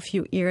one of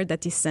your ear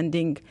that is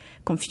sending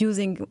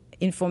confusing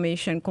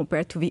information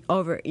compared to the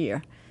other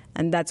ear.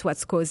 And that's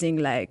what's causing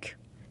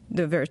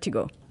the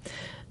vertigo.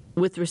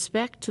 With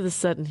respect to the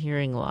sudden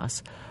hearing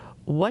loss,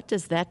 what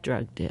does that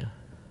drug do?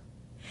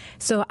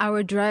 So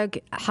our drug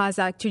has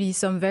actually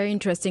some very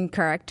interesting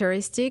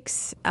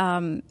characteristics.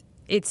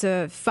 It's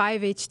a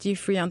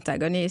 5-HT3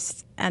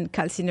 antagonist and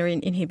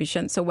calcineurin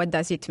inhibition. So what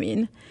does it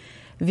mean?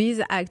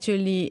 These are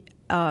actually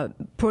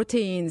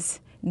proteins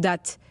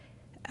that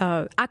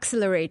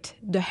accelerate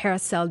the hair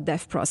cell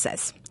death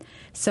process.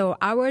 So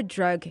our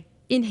drug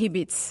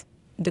inhibits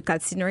the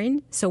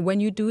calcineurin. So when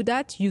you do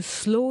that, you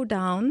slow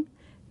down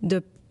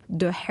the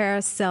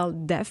hair cell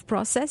death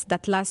process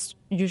that lasts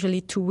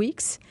usually 2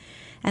 weeks.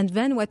 And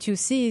then what you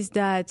see is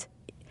that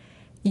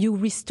you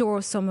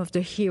restore some of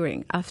the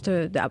hearing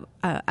after the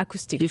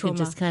acoustic you trauma. You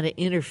can just kind of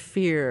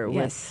interfere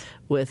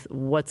with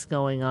what's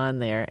going on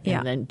there,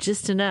 and then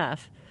just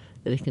enough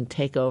that it can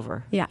take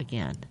over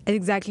again.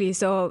 Exactly.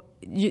 So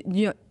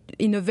you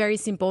in a very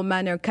simple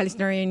manner,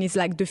 calcineurin is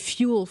like the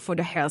fuel for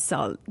the hair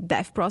cell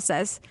death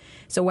process.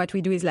 So what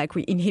we do is like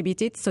we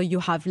inhibit it, so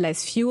you have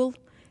less fuel,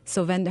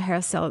 so then the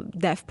hair cell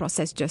death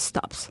process just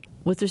stops.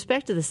 With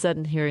respect to the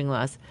sudden hearing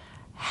loss,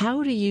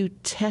 how do you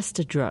test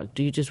a drug?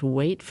 Do you just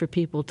wait for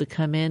people to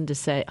come in to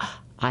say,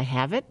 I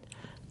have it?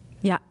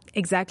 Yeah,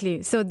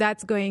 exactly. So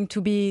that's going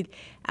to be,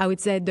 I would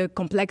say, the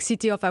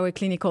complexity of our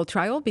clinical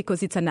trial,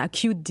 because it's an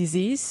acute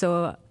disease.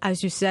 So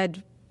as you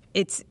said,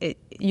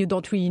 you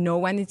don't really know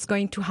when it's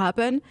going to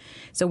happen.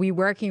 So we're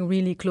working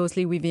really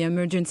closely with the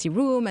emergency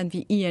room and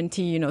the ENT,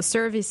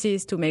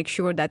 services to make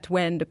sure that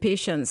when the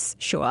patients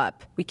show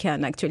up, we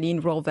can actually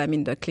enroll them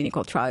in the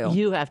clinical trial.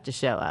 You have to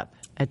show up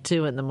at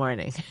 2 a.m.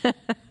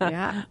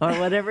 Yeah. Or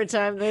whatever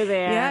time they're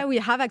there. Yeah, we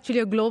have actually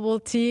a global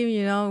team.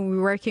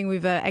 We're working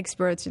with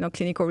experts,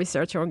 clinical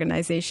research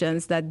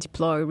organizations that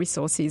deploy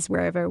resources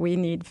wherever we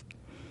need.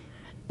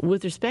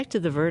 With respect to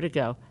the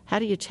vertigo, how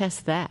do you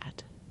test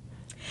that?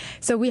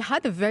 So we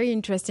had a very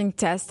interesting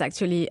test,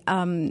 actually.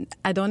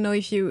 I don't know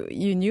if you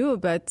knew,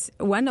 but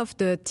one of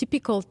the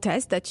typical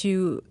tests that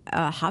you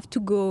have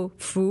to go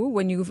through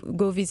when you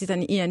go visit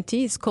an ENT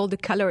is called the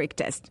caloric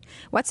test.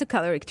 What's a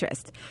caloric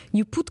test?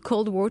 You put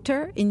cold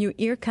water in your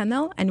ear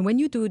canal, and when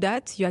you do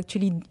that, you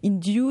actually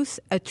induce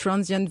a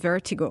transient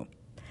vertigo.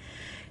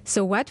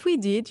 So what we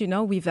did,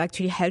 with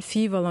actually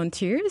healthy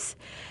volunteers,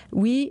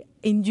 we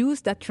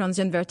induced that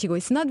transient vertigo.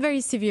 It's not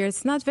very severe,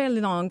 it's not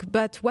very long,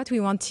 but what we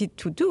wanted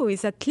to do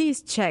is at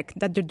least check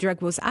that the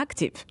drug was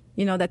active,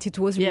 that it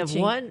was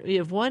reaching. You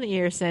have one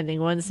ear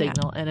sending one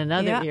signal and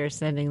another ear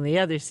sending the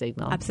other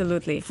signal.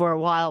 Absolutely. For a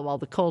while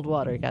the cold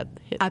water got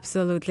hit.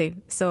 Absolutely.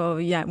 So,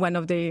 one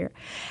of the ear.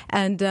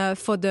 And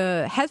for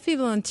the healthy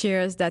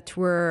volunteers that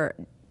were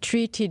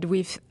treated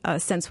with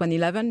SENS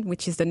 111,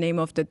 which is the name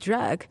of the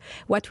drug,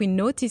 what we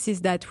notice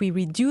is that we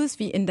reduce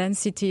the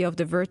intensity of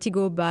the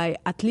vertigo by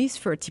at least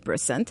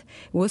 30%.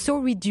 We also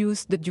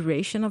reduce the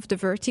duration of the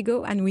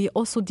vertigo, and we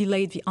also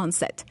delayed the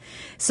onset.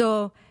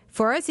 So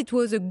for us, it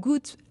was a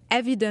good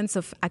evidence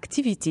of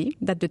activity,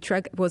 that the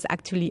drug was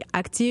actually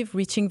active,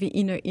 reaching the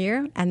inner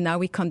ear, and now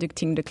we're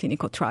conducting the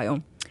clinical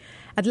trial.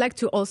 I'd like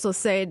to also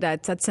say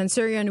that at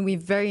Sensorion, we're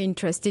very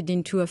interested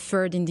into a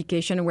third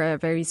indication where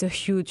there is a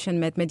huge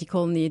unmet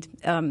medical need.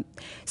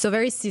 So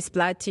there is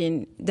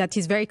cisplatin that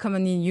is very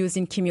commonly used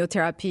in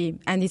chemotherapy,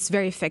 and it's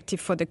very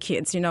effective for the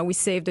kids. We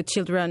save the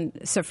children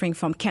suffering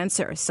from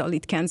cancer,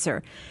 solid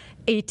cancer,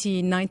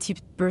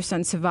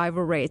 80-90%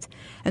 survival rate.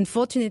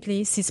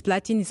 Unfortunately,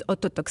 cisplatin is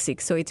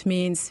ototoxic, so it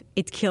means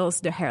it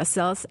kills the hair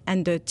cells,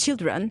 and the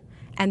children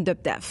end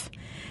up deaf.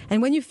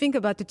 And when you think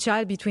about a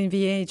child between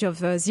the age of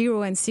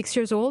 0 and 6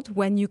 years old,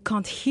 when you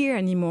can't hear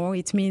anymore,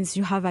 it means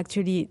you have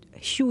actually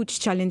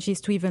huge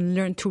challenges to even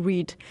learn to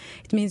read.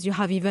 It means you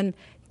have even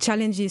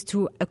challenges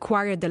to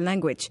acquire the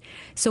language.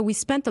 So we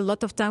spent a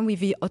lot of time with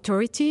the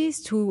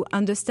authorities to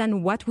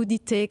understand what would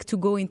it take to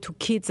go into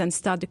kids and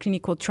start the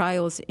clinical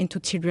trials into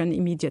children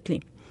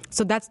immediately.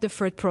 So that's the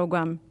third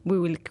program we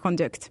will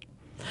conduct.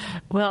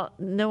 Well,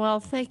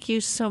 Noelle, thank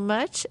you so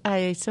much.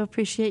 I so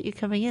appreciate you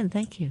coming in.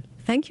 Thank you.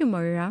 Thank you,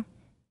 Moira.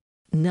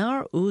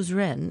 Nahr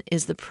Ouzren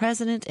is the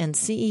president and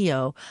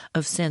CEO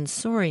of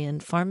Sensorion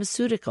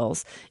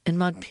Pharmaceuticals in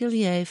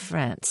Montpellier,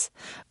 France.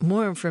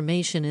 More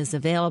information is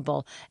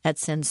available at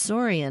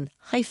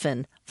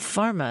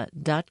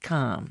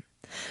sensorion-pharma.com.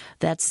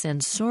 That's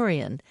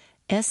Sensorion,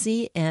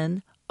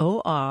 Sensorion,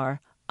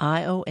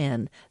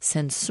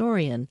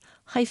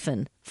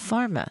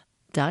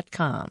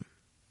 sensorion-pharma.com.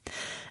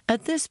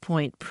 At this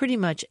point, pretty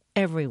much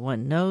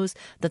everyone knows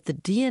that the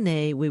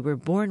DNA we were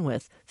born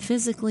with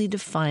physically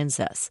defines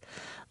us.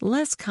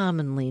 Less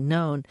commonly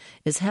known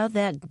is how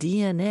that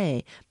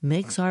DNA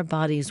makes our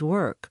bodies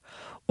work,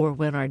 or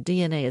when our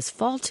DNA is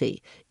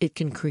faulty, it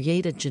can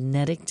create a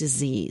genetic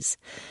disease.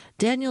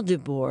 Daniel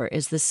Dubourg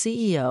is the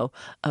CEO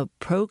of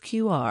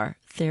ProQR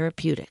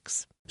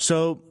Therapeutics.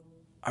 So,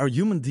 our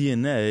human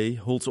DNA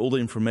holds all the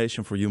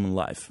information for human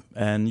life.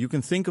 And you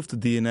can think of the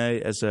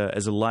DNA as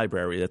a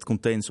library that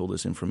contains all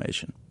this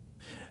information.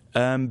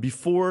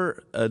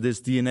 Before this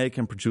DNA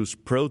can produce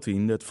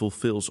protein that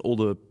fulfills all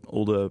the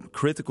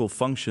critical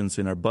functions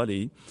in our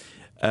body,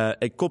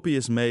 a copy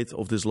is made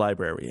of this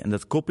library. And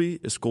that copy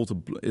is called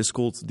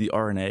the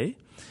RNA.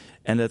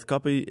 And that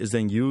copy is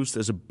then used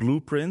as a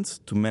blueprint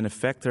to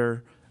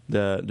manufacture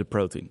the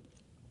protein.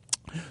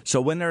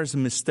 So when there is a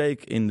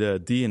mistake in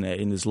the DNA,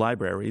 in this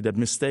library, that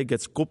mistake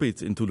gets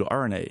copied into the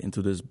RNA,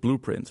 into this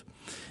blueprint.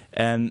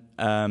 And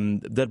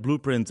that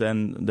blueprint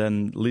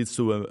then leads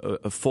to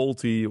a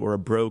faulty or a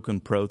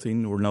broken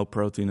protein or no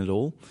protein at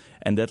all.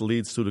 And that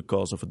leads to the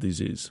cause of a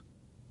disease.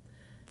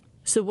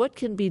 So what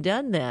can be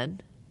done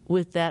then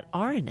with that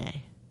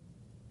RNA?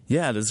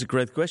 Yeah, that's a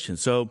great question.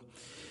 So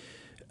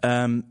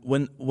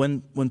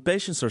When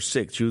patients are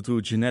sick due to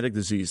a genetic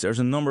disease, there's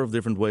a number of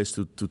different ways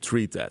to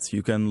treat that.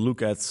 You can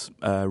look at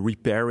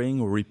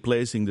repairing or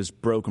replacing this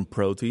broken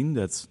protein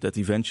that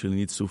eventually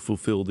needs to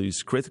fulfill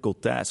these critical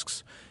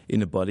tasks in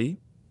the body.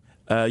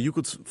 You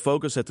could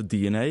focus at the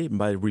DNA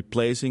by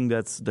replacing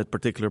that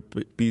particular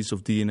piece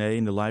of DNA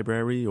in the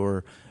library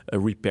or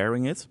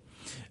repairing it.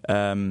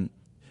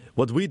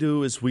 What we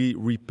do is we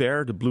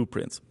repair the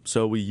blueprint.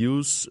 So we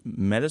use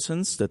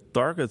medicines that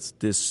target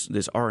this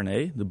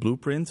RNA, the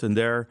blueprint, and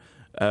there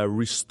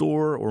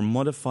restore or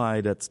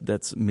modify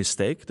that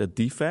mistake, that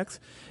defect.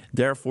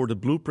 Therefore, the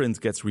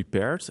blueprint gets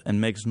repaired and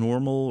makes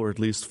normal or at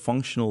least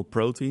functional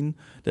protein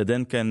that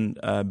then can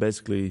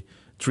basically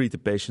treat the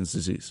patient's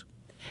disease.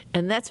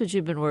 And that's what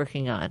you've been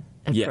working on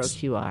at Yes.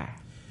 ProQR.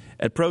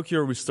 At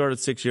ProQR, we started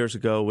 6 years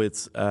ago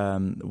with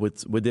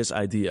this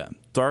idea,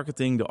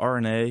 targeting the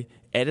RNA,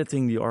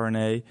 editing the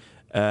RNA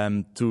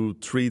to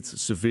treat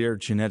severe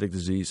genetic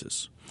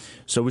diseases.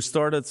 So we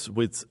started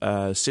with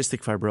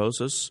cystic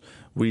fibrosis.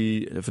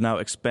 We have now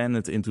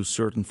expanded into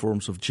certain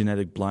forms of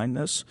genetic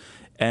blindness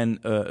and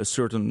a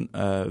certain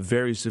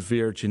very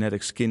severe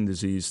genetic skin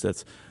disease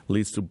that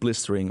leads to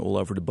blistering all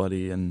over the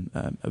body and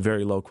a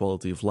very low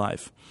quality of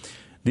life.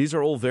 These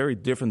are all very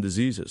different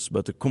diseases,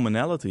 but the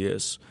commonality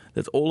is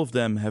that all of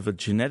them have a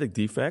genetic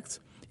defect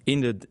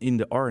in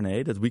the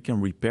RNA that we can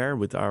repair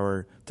with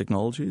our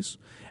technologies,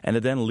 and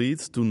it then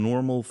leads to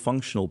normal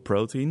functional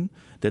protein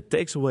that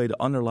takes away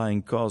the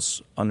underlying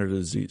cause under the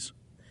disease.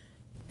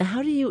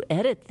 How do you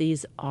edit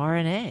these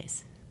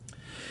RNAs?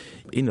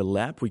 In the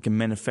lab, we can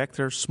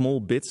manufacture small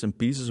bits and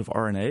pieces of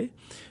RNA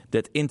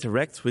that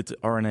interact with the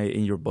RNA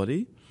in your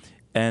body,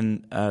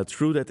 and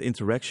through that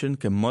interaction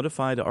can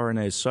modify the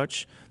RNA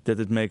such that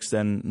it makes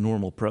then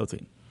normal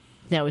protein.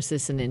 Now, is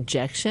this an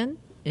injection?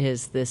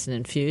 Is this an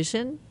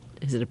infusion?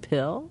 Is it a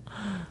pill?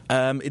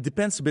 It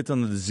depends a bit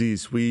on the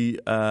disease. We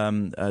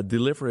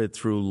deliver it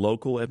through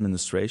local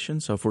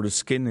administration. So for the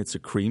skin, it's a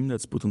cream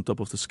that's put on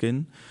top of the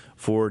skin.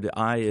 For the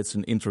eye, it's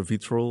an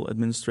intravitreal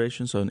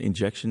administration, so an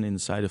injection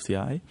inside of the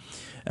eye.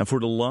 And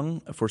for the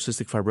lung, for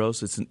cystic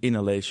fibrosis, it's an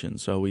inhalation.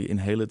 So we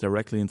inhale it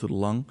directly into the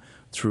lung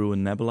through a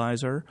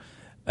nebulizer.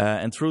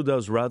 And through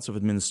those routes of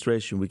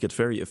administration, we get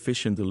very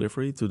efficient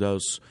delivery to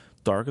those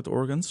target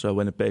organs. So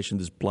when a patient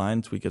is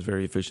blind, we get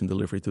very efficient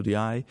delivery to the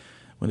eye.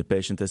 When a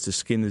patient has the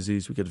skin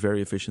disease, we get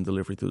very efficient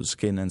delivery to the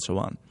skin and so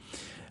on.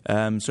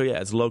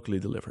 It's locally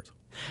delivered.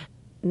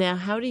 Now,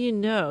 how do you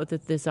know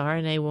that this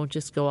RNA won't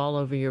just go all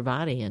over your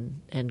body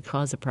and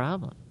cause a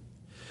problem?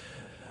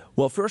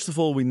 Well, first of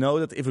all, we know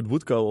that if it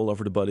would go all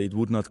over the body, it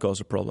would not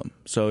cause a problem.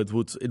 So it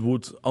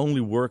would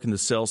only work in the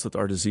cells that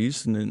are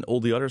diseased, and in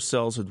all the other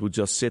cells, it would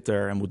just sit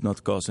there and would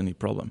not cause any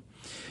problem.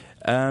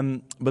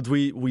 But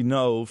we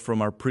know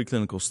from our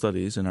preclinical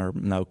studies and our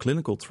now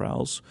clinical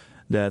trials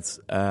that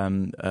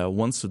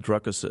once the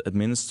drug is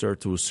administered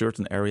to a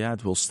certain area,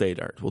 it will stay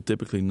there. It will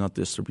typically not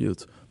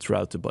distribute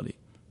throughout the body.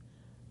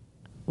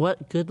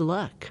 What good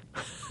luck.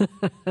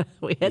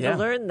 We had to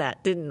learn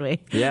that, didn't we?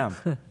 Yeah.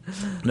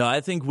 No, I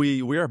think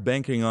we are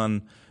banking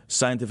on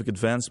scientific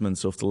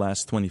advancements of the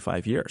last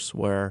 25 years,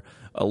 where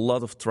a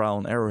lot of trial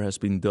and error has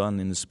been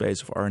done in the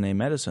space of RNA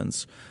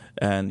medicines.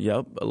 And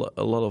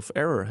a lot of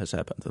error has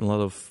happened, and a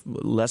lot of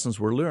lessons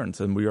were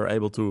learned. And we are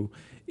able to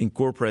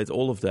incorporate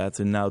all of that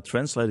and now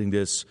translating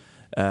this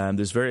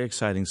very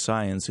exciting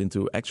science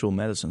into actual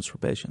medicines for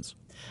patients.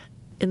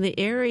 In the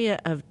area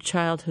of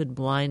childhood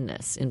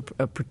blindness, in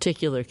a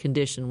particular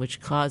condition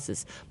which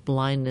causes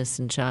blindness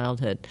in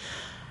childhood,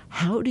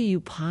 how do you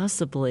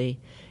possibly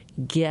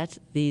get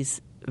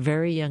these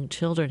very young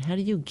children, how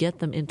do you get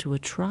them into a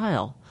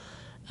trial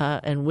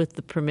and with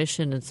the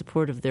permission and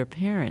support of their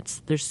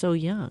parents? They're so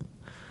young.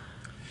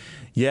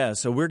 Yeah,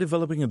 so we're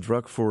developing a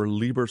drug for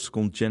Leber's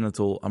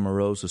congenital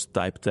amaurosis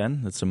type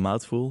 10. That's a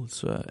mouthful.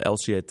 It's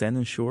LCA10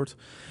 in short.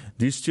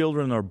 These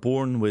children are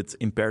born with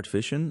impaired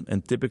vision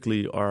and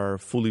typically are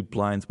fully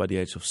blind by the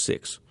age of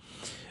 6.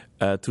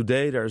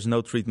 Today, there is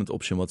no treatment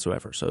option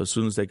whatsoever. So as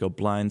soon as they go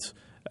blind,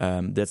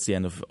 that's the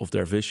end of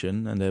their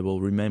vision, and they will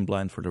remain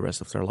blind for the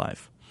rest of their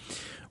life.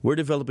 We're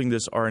developing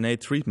this RNA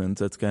treatment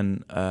that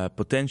can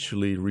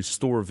potentially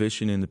restore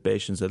vision in the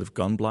patients that have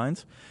gone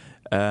blind,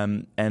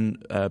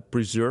 and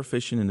preserve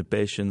vision in the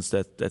patients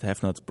that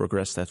have not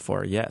progressed that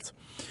far yet.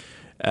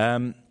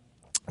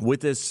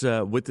 With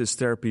this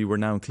therapy, we're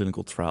now in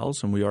clinical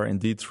trials, and we are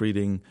indeed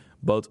treating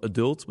both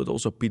adult but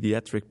also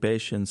pediatric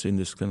patients in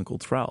this clinical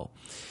trial.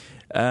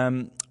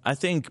 I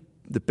think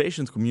the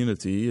patient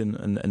community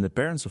and the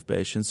parents of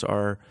patients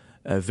are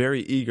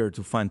very eager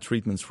to find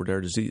treatments for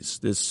their disease.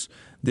 This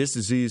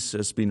disease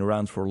has been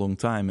around for a long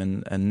time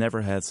and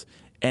never had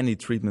any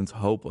treatment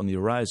hope on the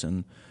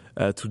horizon.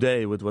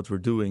 Today, with what we're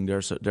doing,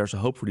 there's a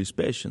hope for these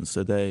patients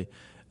that they,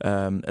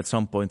 at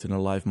some point in their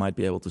life, might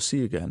be able to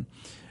see again.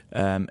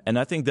 And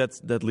I think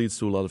that leads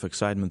to a lot of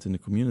excitement in the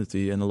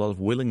community and a lot of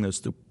willingness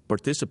to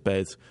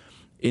participate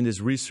in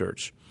this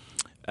research.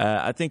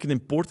 I think an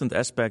important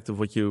aspect of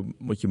what you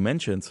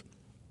mentioned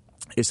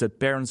is that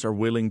parents are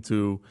willing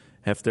to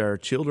have their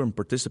children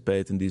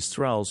participate in these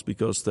trials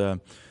because the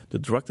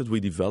drug that we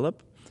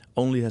develop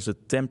only has a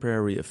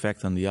temporary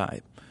effect on the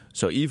eye.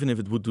 So even if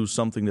it would do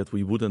something that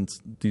we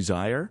wouldn't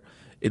desire,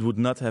 it would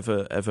not have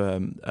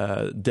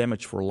a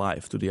damage for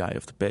life to the eye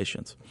of the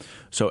patient.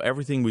 So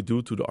everything we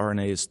do to the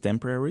RNA is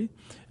temporary,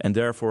 and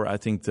therefore I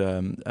think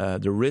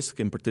the risk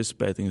in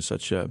participating in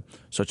such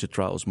a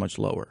trial is much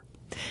lower.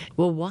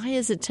 Well, why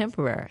is it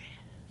temporary?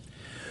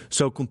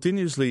 So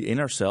continuously in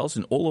our cells,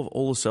 in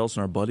all the cells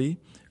in our body,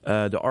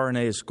 the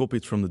RNA is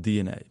copied from the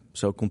DNA.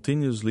 So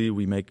continuously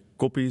we make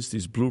copies,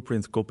 these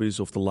blueprint copies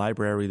of the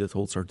library that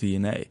holds our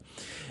DNA.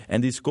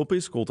 And these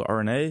copies, called the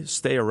RNA,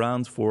 stay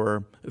around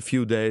for a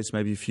few days,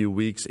 maybe a few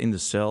weeks in the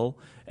cell,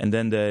 and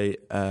then they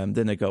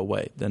go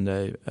away, then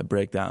they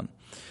break down.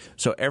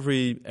 So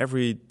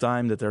every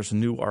time that there's a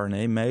new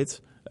RNA made,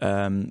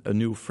 a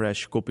new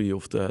fresh copy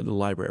of the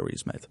library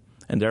is made.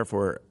 And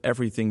therefore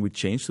everything we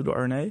change to the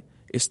RNA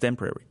is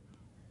temporary.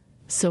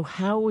 So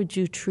how would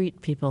you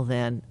treat people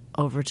then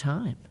over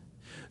time?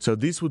 So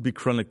these would be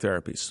chronic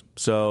therapies.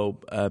 So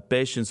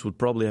patients would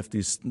probably have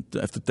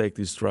to take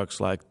these drugs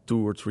like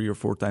 2 or 3 or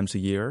 4 times a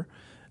year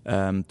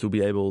to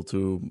be able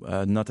to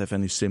not have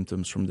any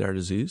symptoms from their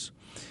disease.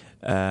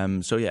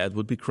 It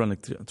would be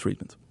chronic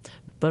treatment.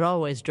 But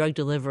always, drug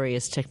delivery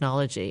is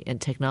technology,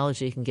 and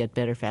technology can get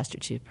better, faster,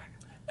 cheaper.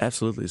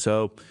 Absolutely.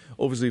 So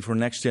obviously for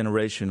next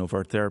generation of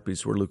our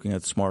therapies, we're looking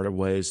at smarter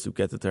ways to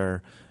get it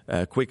there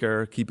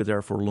quicker, keep it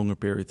there for a longer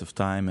period of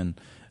time, and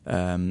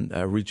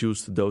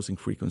reduce the dosing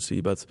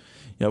frequency. But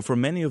for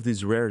many of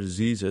these rare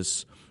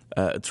diseases,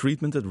 a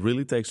treatment that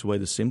really takes away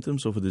the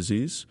symptoms of a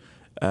disease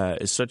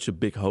is such a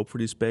big hope for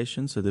these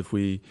patients that if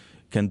we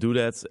can do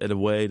that in a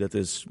way that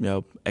is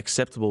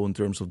acceptable in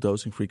terms of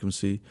dosing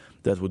frequency,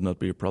 that would not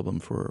be a problem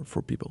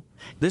for people.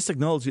 This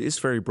technology is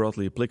very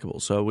broadly applicable.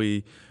 So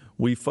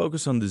we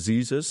focus on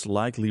diseases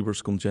like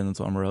Leber's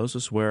congenital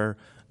amaurosis, where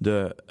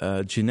the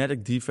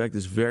genetic defect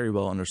is very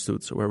well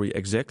understood. So where we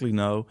exactly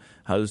know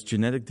how this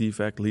genetic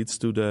defect leads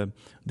to the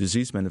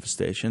disease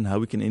manifestation, how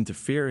we can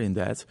interfere in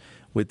that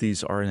with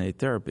these RNA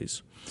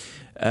therapies.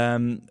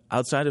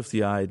 Outside of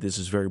the eye, this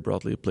is very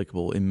broadly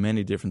applicable in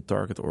many different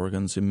target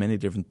organs, in many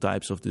different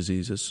types of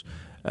diseases.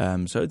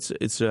 So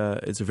it's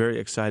a very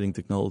exciting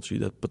technology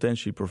that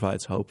potentially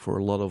provides hope for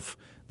a lot of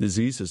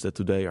diseases that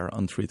today are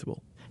untreatable.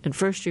 And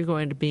first you're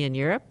going to be in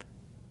Europe?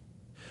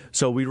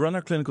 So we run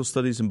our clinical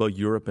studies in both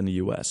Europe and the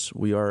US.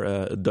 We are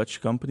a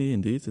Dutch company,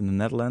 indeed, in the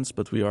Netherlands,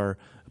 but we are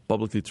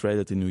publicly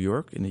traded in New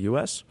York, in the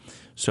US.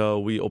 So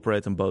we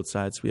operate on both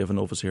sides. We have an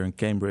office here in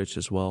Cambridge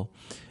as well.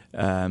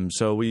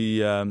 So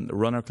we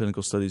run our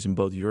clinical studies in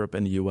both Europe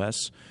and the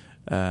US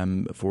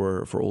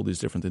for all these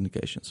different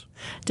indications.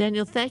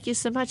 Daniel, thank you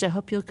so much. I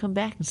hope you'll come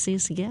back and see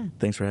us again.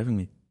 Thanks for having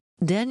me.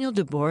 Daniel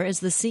de Boer is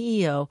the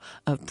CEO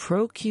of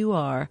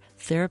ProQR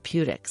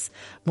Therapeutics.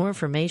 More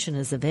information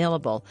is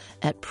available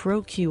at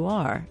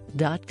proqr.com.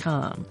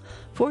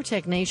 For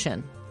Tech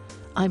Nation,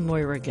 I'm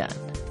Moira Gunn.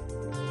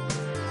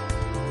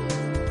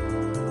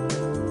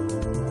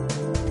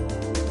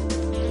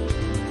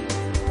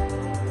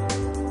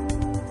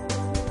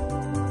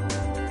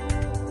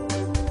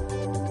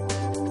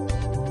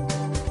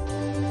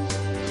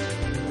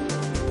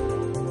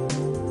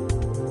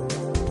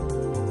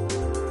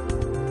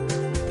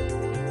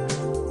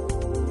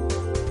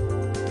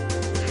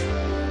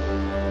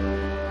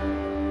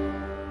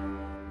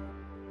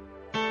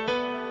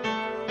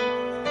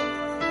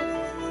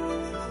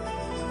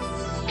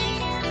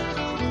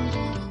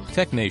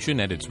 Tech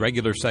Nation and its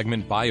regular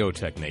segment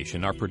Biotech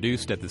Nation are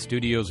produced at the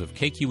studios of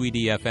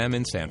KQED-FM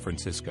in San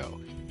Francisco.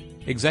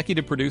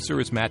 Executive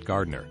producer is Matt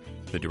Gardner.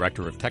 The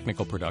director of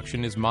technical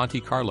production is Monty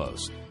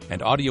Carlos.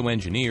 And audio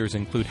engineers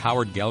include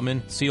Howard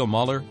Gelman, Seal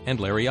Muller, and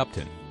Larry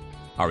Upton.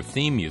 Our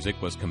theme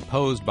music was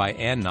composed by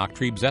Ann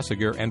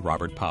Nachtrieb-Zessiger and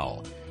Robert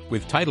Powell,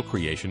 with title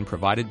creation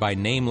provided by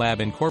NameLab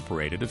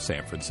Incorporated of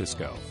San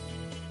Francisco.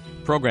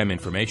 Program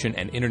information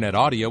and internet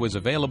audio is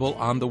available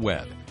on the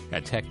web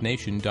at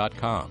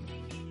technation.com.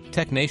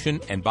 Tech Nation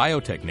and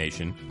Biotech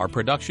Nation are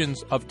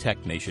productions of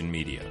Tech Nation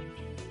Media.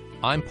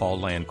 I'm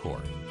Paul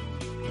Landcourt.